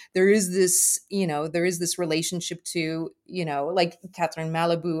philosophy, there is this relationship to, like Catherine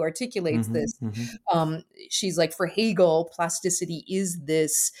Malibu articulates Hmm. this. Hmm. She's like, for Hegel, plasticity is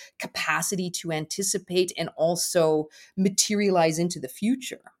this capacity to anticipate and also materialize into the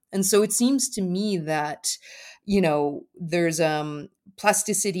future. And so it seems to me that, there's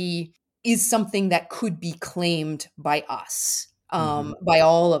plasticity is something that could be claimed by us, Hmm. by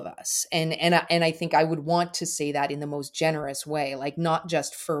all of us. And I think I would want to say that in the most generous way, like not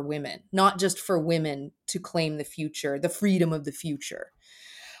just for women to claim the future, the freedom of the future,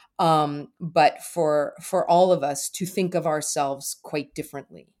 but for all of us to think of ourselves quite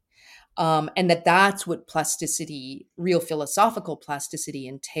differently, and that's what plasticity, real philosophical plasticity,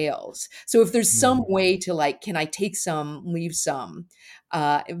 entails. So if there's some Hmm. way to, like, can I take some, leave some,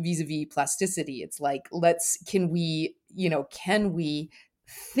 vis-a-vis plasticity, it's like, can we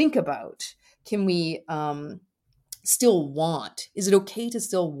think about, can we still want, is it okay to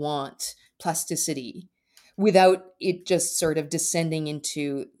still want plasticity without it just sort of descending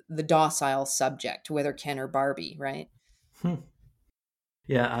into the docile subject, whether Ken or Barbie, right? Hmm.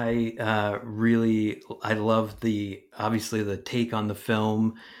 Yeah, I love the obviously the take on the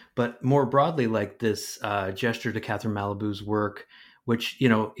film, but more broadly, like this gesture to Catherine Malibu's work, which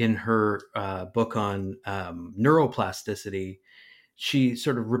in her book on neuroplasticity, she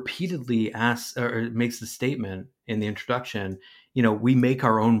sort of repeatedly asks or makes the statement in the introduction, we make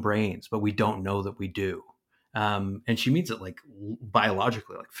our own brains, but we don't know that we do. And she means it like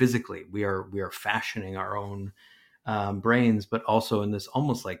biologically, like physically, we are fashioning our own brains, but also in this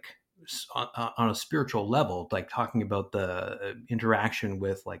almost like on a spiritual level, like talking about the interaction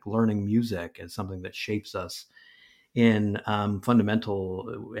with like learning music as something that shapes us in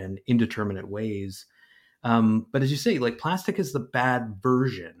fundamental and indeterminate ways. But as you say, like plastic is the bad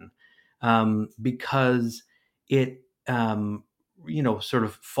version because it, sort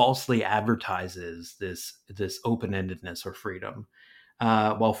of falsely advertises this open endedness or freedom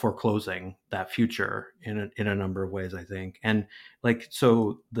while foreclosing that future in a number of ways, I think. And like,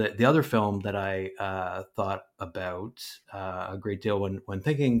 so the other film that I thought about a great deal when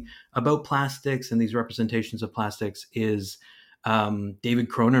thinking about plastics and these representations of plastics is David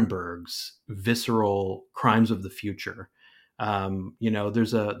Cronenberg's visceral Crimes of the Future.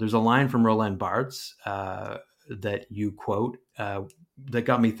 There's a line from Roland Barthes that you quote that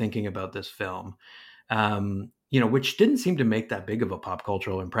got me thinking about this film, which didn't seem to make that big of a pop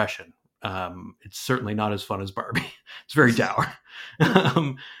cultural impression. It's certainly not as fun as Barbie. It's very dour,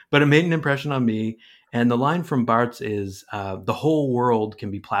 but it made an impression on me. And the line from Barthes is, "The whole world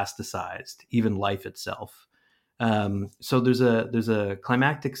can be plasticized, even life itself." So there's a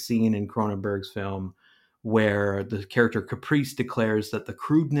climactic scene in Cronenberg's film where the character Caprice declares that the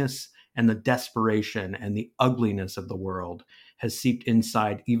crudeness and the desperation and the ugliness of the world has seeped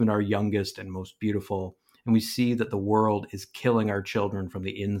inside even our youngest and most beautiful, and we see that the world is killing our children from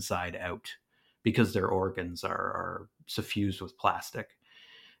the inside out because their organs are suffused with plastic.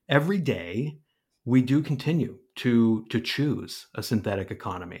 Every day we do continue to choose a synthetic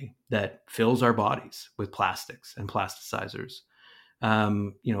economy that fills our bodies with plastics and plasticizers.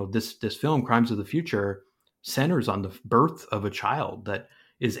 This film, Crimes of the Future, centers on the birth of a child that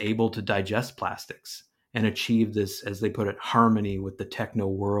is able to digest plastics and achieve this, as they put it, harmony with the techno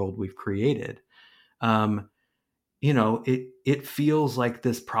world we've created. Um, it feels like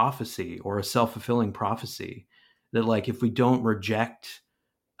this prophecy or a self-fulfilling prophecy that, like, if we don't reject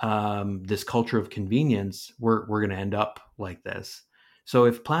this culture of convenience, we're going to end up like this. So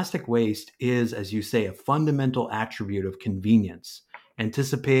if plastic waste is, as you say, a fundamental attribute of convenience,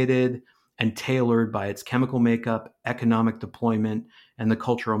 anticipated and tailored by its chemical makeup, economic deployment, and the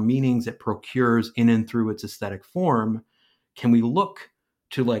cultural meanings it procures in and through its aesthetic form, can we look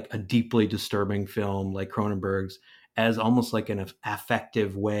to like a deeply disturbing film like Cronenberg's as almost like an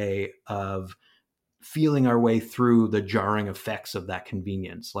affective way of feeling our way through the jarring effects of that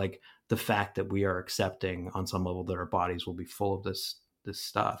convenience, like the fact that we are accepting on some level that our bodies will be full of this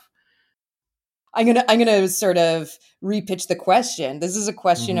stuff. I'm gonna sort of repitch the question. This is a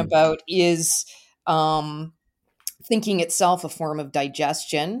question Mm-hmm. about, is thinking itself a form of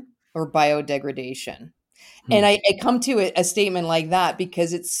digestion or biodegradation? And I come to a statement like that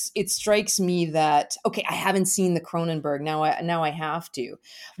because it strikes me that, okay, I haven't seen the Cronenberg, now I have to.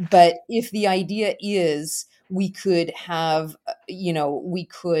 But if the idea is we could have, we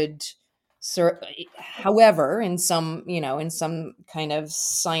could, however, in some kind of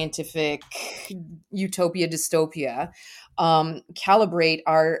scientific utopia dystopia, calibrate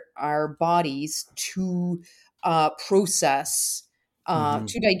our bodies to process, Mm-hmm.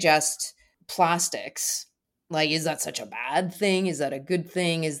 to digest plastics. Like, is that such a bad thing? Is that a good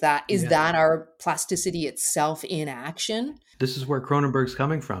thing? Is that Yeah. our plasticity itself in action? This is where Cronenberg's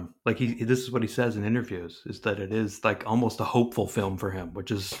coming from. Like this is what he says in interviews, is that it is like almost a hopeful film for him,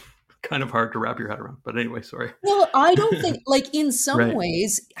 which is kind of hard to wrap your head around. But anyway, sorry. Well, I don't think, like, in some Right.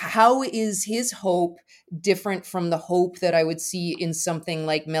 ways, how is his hope different from the hope that I would see in something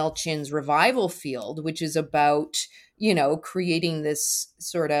like Mel Chin's Revival Field, which is about, creating this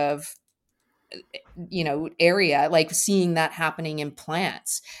sort of, area, like seeing that happening in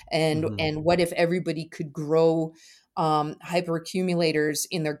plants. and Mm-hmm. and what if everybody could grow hyperaccumulators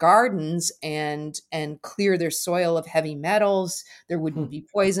in their gardens and clear their soil of heavy metals? There wouldn't be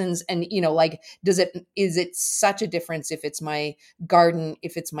poisons. And like, is it such a difference if it's my garden,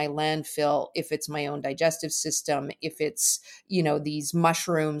 if it's my landfill, if it's my own digestive system, if it's these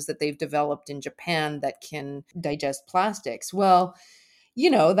mushrooms that they've developed in Japan that can digest plastics? Well,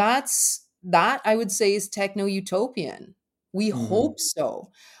 that I would say is techno-utopian. We Mm-hmm. hope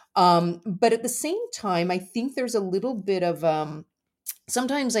so. But at the same time, I think there's a little bit of,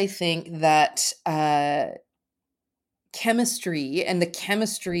 sometimes I think that chemistry and the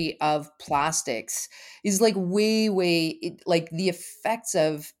chemistry of plastics is like like the effects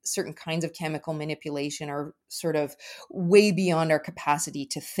of certain kinds of chemical manipulation are sort of way beyond our capacity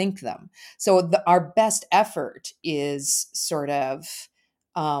to think them. So our best effort is sort of,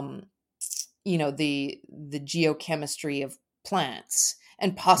 um, the geochemistry of plants,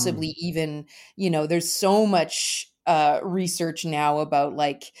 and possibly even, there's so much research now about,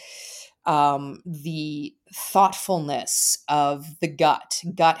 like, the thoughtfulness of the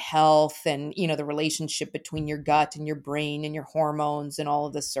gut health, and the relationship between your gut and your brain and your hormones and all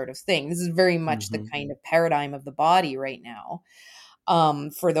of this sort of thing. This is very much the Mm-hmm. kind of paradigm of the body right now,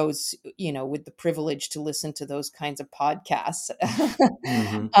 for those, with the privilege to listen to those kinds of podcasts.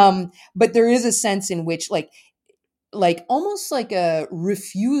 Mm-hmm. But there is a sense in which, like almost like a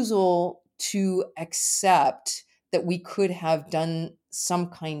refusal to accept that we could have done some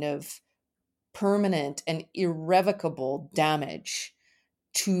kind of permanent and irrevocable damage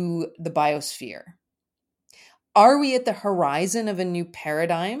to the biosphere. Are we at the horizon of a new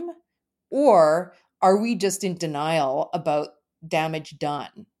paradigm, or are we just in denial about damage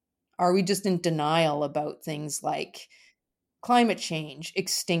done? Are we just in denial about things like climate change,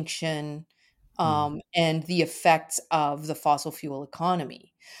 extinction, and the effects of the fossil fuel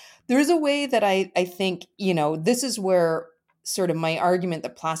economy? There's a way that I think, this is where sort of my argument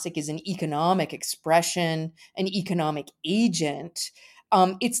that plastic is an economic expression, an economic agent.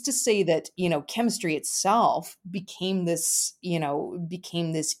 It's to say that, chemistry itself became this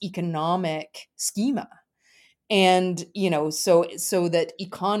economic schema. And, so that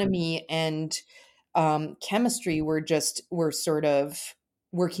economy and chemistry were sort of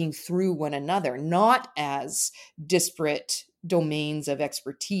working through one another, not as disparate domains of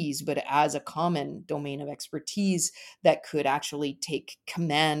expertise, but as a common domain of expertise that could actually take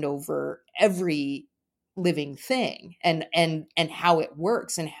command over every living thing, and how it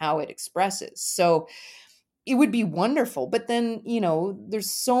works and how it expresses. So it would be wonderful. But then,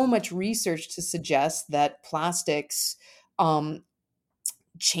 there's so much research to suggest that plastics um,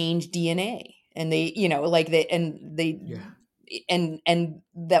 change DNA, and they, like they Yeah. and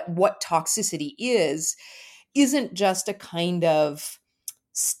that what toxicity isn't just a kind of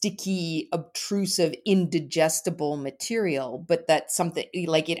sticky, obtrusive, indigestible material, but that something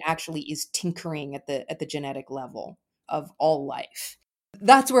like it actually is tinkering at the genetic level of all life.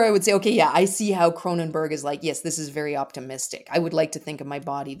 That's where I would say, okay, yeah, I see how Cronenberg is like, yes, this is very optimistic. I would like to think of my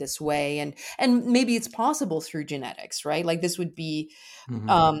body this way, and maybe it's possible through genetics, right? Like, this would be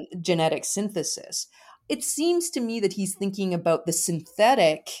Mm-hmm. genetic synthesis. It seems to me that he's thinking about the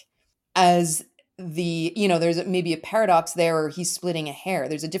synthetic as there's maybe a paradox there, or he's splitting a hair.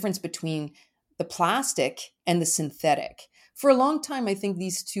 There's a difference between the plastic and the synthetic. for a long time, I think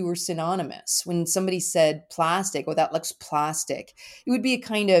these two are synonymous. When somebody said plastic, oh, that looks plastic, it would be a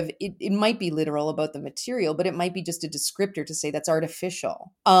kind of, it might be literal about the material, but it might be just a descriptor to say that's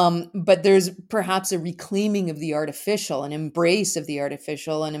artificial. But there's perhaps a reclaiming of the artificial, an embrace of the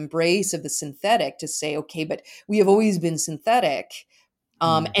artificial, an embrace of the synthetic to say, okay, but we have always been synthetic.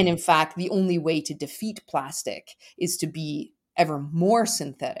 And in fact, the only way to defeat plastic is to be ever more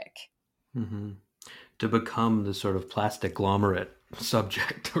synthetic. Mm-hmm. To become the sort of plastic glomerate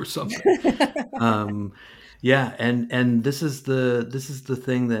subject or something. um, yeah, and this is the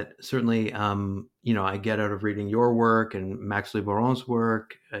thing that certainly I get out of reading your work and Max Liboiron's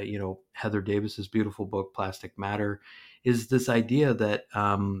work. Heather Davis's beautiful book Plastic Matter, is this idea that,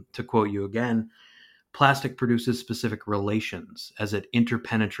 to quote you again, plastic produces specific relations as it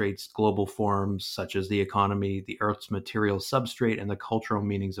interpenetrates global forms such as the economy, the Earth's material substrate, and the cultural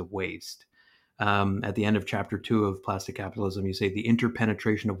meanings of waste. At the end of chapter 2 of Plastic Capitalism, you say the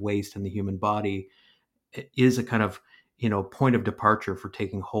interpenetration of waste in the human body is a kind of, point of departure for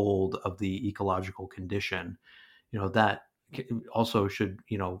taking hold of the ecological condition. That also should,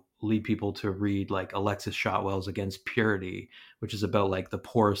 lead people to read like Alexis Shotwell's Against Purity, which is about like the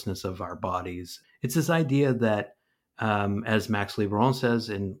porousness of our bodies. It's this idea that, as Max Liboiron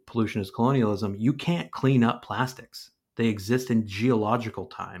says in Pollution is Colonialism, you can't clean up plastics. They exist in geological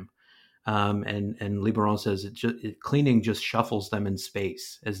time. And Liboiron says cleaning just shuffles them in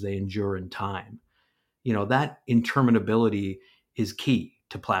space as they endure in time. That interminability is key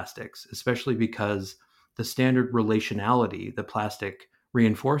to plastics, especially because the standard relationality that plastic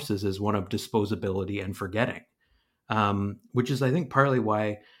reinforces is one of disposability and forgetting, which is, I think, partly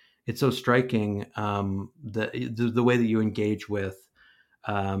why it's so striking, the way that you engage with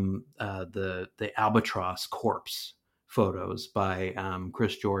the albatross corpse photos by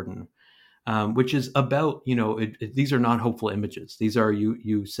Chris Jordan, which is about, these are not hopeful images. These are,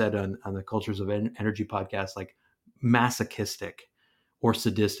 you said on the Cultures of Energy podcast, like masochistic or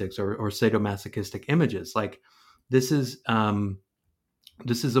sadistics or sadomasochistic images. Like this is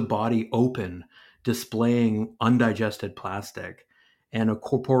a body open, displaying undigested plastic, and a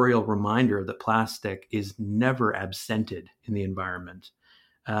corporeal reminder that plastic is never absented in the environment.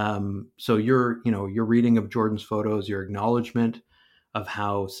 So your reading of Jordan's photos, your acknowledgement of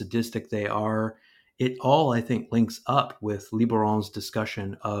how sadistic they are, it all, I think, links up with Liboiron's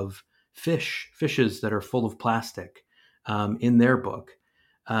discussion of fishes that are full of plastic, in their book,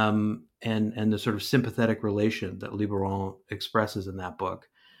 and the sort of sympathetic relation that Liboiron expresses in that book.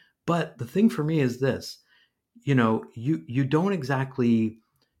 But the thing for me is this: you don't exactly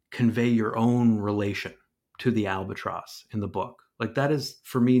convey your own relation to the albatross in the book. Like that is,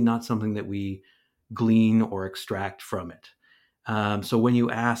 for me, not something that we glean or extract from it. So when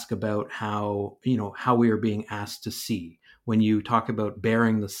you ask about how we are being asked to see, when you talk about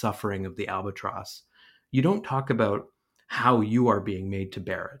bearing the suffering of the albatross, you don't talk about how you are being made to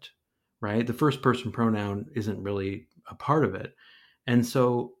bear it, right? The first person pronoun isn't really a part of it. And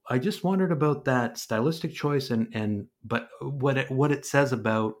so I just wondered about that stylistic choice but what it says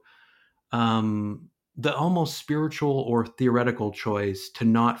about, the almost spiritual or theoretical choice to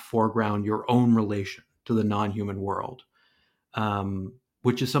not foreground your own relation to the non-human world,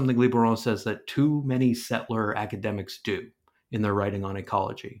 which is something Liboiron says that too many settler academics do in their writing on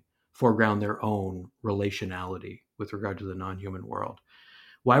ecology, foreground their own relationality with regard to the non-human world.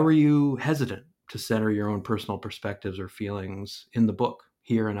 Why were you hesitant to center your own personal perspectives or feelings in the book,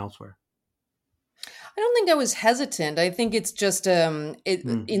 here and elsewhere? I don't think I was hesitant. I think it's just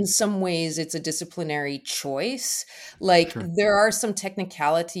in some ways it's a disciplinary choice. Like Sure. there are some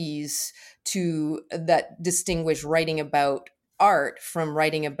technicalities to that distinguish writing about art from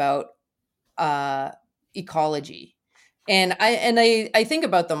writing about uh ecology. And I think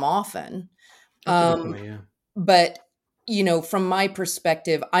about them often. That's a good Um point. Yeah. but from my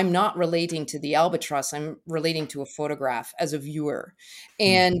perspective, I'm not relating to the albatross, I'm relating to a photograph as a viewer. Hmm.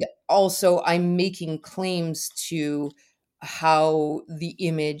 And also I'm making claims to how the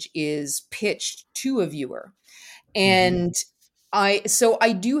image is pitched to a viewer. Hmm. And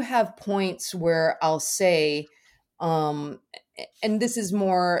I do have points where I'll say, um and this is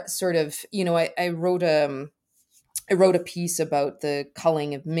more sort of, I wrote a piece about the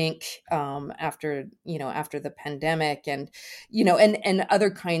culling of mink, after the pandemic, and and other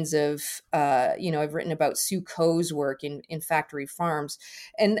kinds of, I've written about Sue Coe's work in factory farms,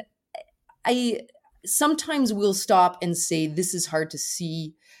 and I sometimes will stop and say this is hard to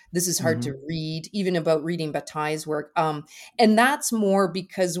see, this is hard to Hmm. read, even about reading Bataille's work, and that's more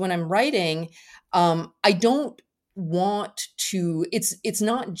because when I'm writing, I don't want to. It's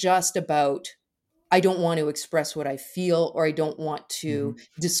not just about I don't want to express what I feel, or I don't want to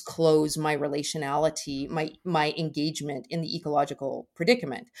disclose my relationality, my engagement in the ecological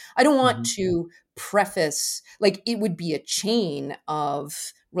predicament. I don't want to preface, like, it would be a chain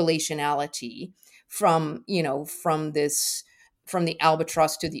of relationality from, from the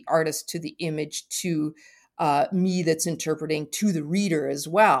albatross to the artist to the image to me that's interpreting to the reader as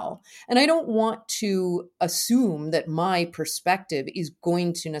well. And I don't want to assume that my perspective is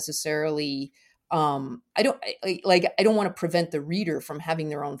going to necessarily I don't I don't want to prevent the reader from having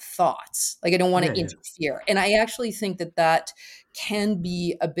their own thoughts. Like, I don't want to Yeah. interfere. And I actually think that that can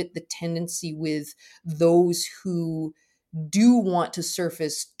be a bit the tendency with those who do want to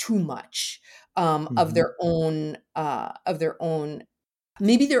surface too much of Mm-hmm. their own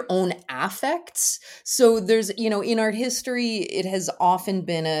maybe their own affects. So there's, in art history, it has often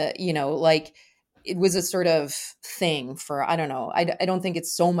been like, it was a sort of thing for, I don't know, I don't think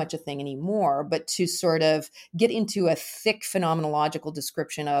it's so much a thing anymore, but to sort of get into a thick phenomenological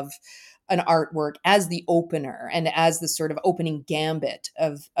description of an artwork as the opener and as the sort of opening gambit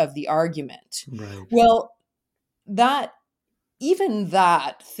of the argument. Right. Well, that even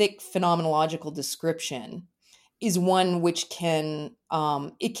that thick phenomenological description is one which can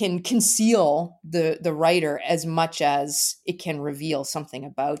it can conceal the writer as much as it can reveal something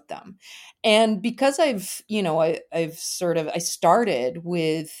about them. And because I've sort of, I started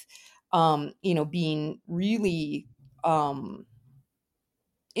with being really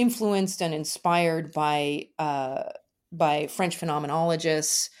influenced and inspired by French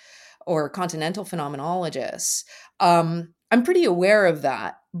phenomenologists or continental phenomenologists. I'm pretty aware of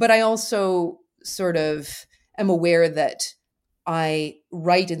that, but I also sort of am aware that I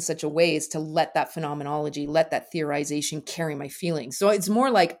write in such a way as to let that phenomenology, let that theorization carry my feelings. So it's more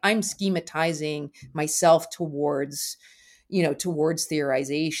like I'm schematizing myself towards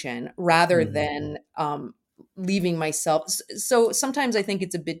theorization rather than leaving myself. So sometimes I think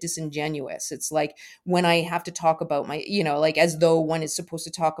it's a bit disingenuous. It's like when I have to talk about my, like, as though one is supposed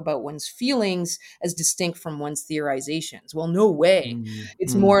to talk about one's feelings as distinct from one's theorizations. Well, no way.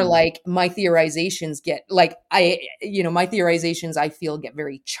 It's more like my theorizations get like, my theorizations, I feel, get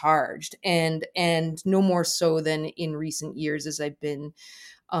very charged, and no more so than in recent years as I've been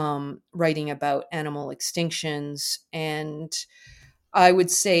writing about animal extinctions. And I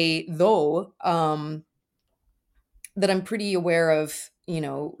would say, though, that I'm pretty aware of,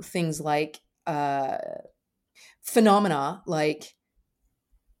 things like phenomena like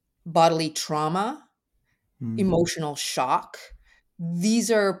bodily trauma, emotional shock. These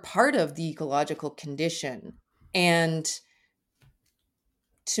are part of the ecological condition. And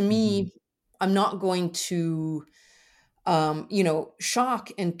to me, I'm not going to, shock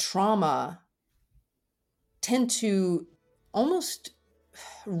and trauma tend to almost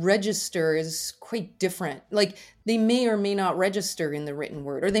register as quite different. Like, they may or may not register in the written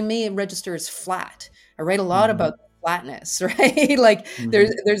word, or they may register as flat. I write a lot about flatness, right? Like,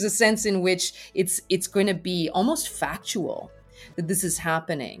 there's a sense in which it's going to be almost factual that this is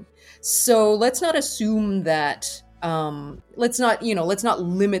happening. So let's not assume that let's not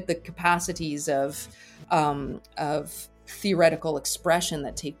limit the capacities of theoretical expression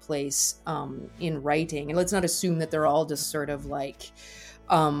that take place in writing, and let's not assume that they're all just sort of like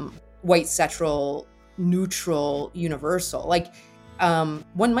white central, neutral, universal. Like,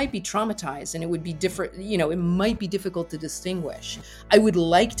 one might be traumatized and it would be different, it might be difficult to distinguish. I would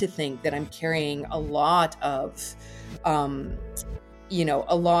like to think that I'm carrying a lot of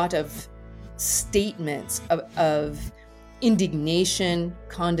statements of indignation,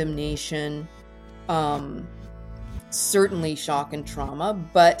 condemnation, certainly shock and trauma,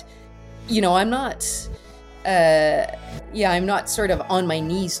 but I'm not I'm not sort of on my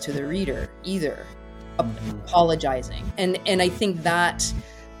knees to the reader either, apologizing. And I think that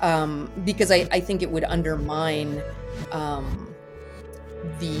because I think it would undermine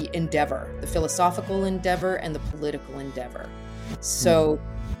the endeavor, the philosophical endeavor and the political endeavor. So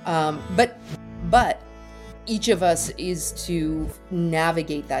but each of us is to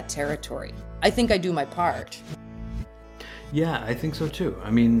navigate that territory. I think I do my part. Yeah, I think so too.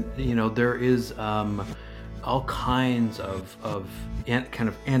 I mean, there is all kinds of kind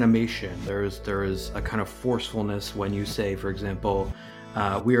of animation. There is a kind of forcefulness when you say, for example,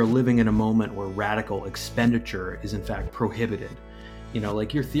 we are living in a moment where radical expenditure is in fact prohibited.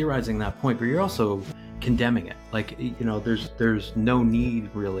 Like, you're theorizing that point, but you're also condemning it. Like, there's no need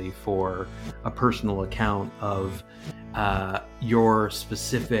really for a personal account of your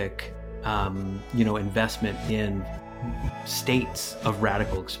specific investment in states of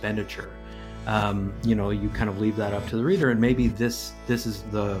radical expenditure. You kind of leave that up to the reader, and maybe this is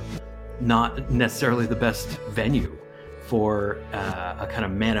the not necessarily the best venue for a kind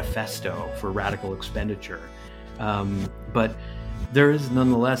of manifesto for radical expenditure. But there is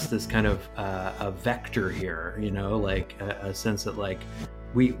nonetheless this kind of a vector here, like a sense that like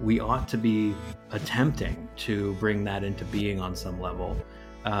we ought to be attempting to bring that into being on some level.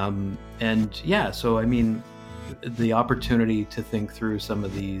 So I mean, the opportunity to think through some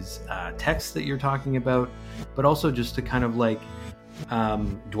of these texts that you're talking about, but also just to kind of like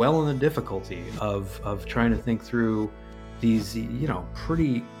dwell on the difficulty of trying to think through these,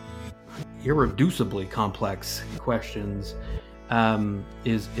 pretty irreducibly complex questions,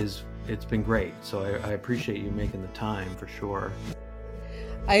 it's been great. So I appreciate you making the time for sure.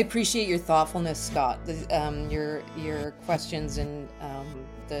 I appreciate your thoughtfulness, Scott. Your questions and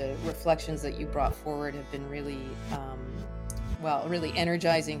the reflections that you brought forward have been really, really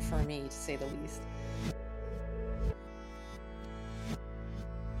energizing for me, to say the least.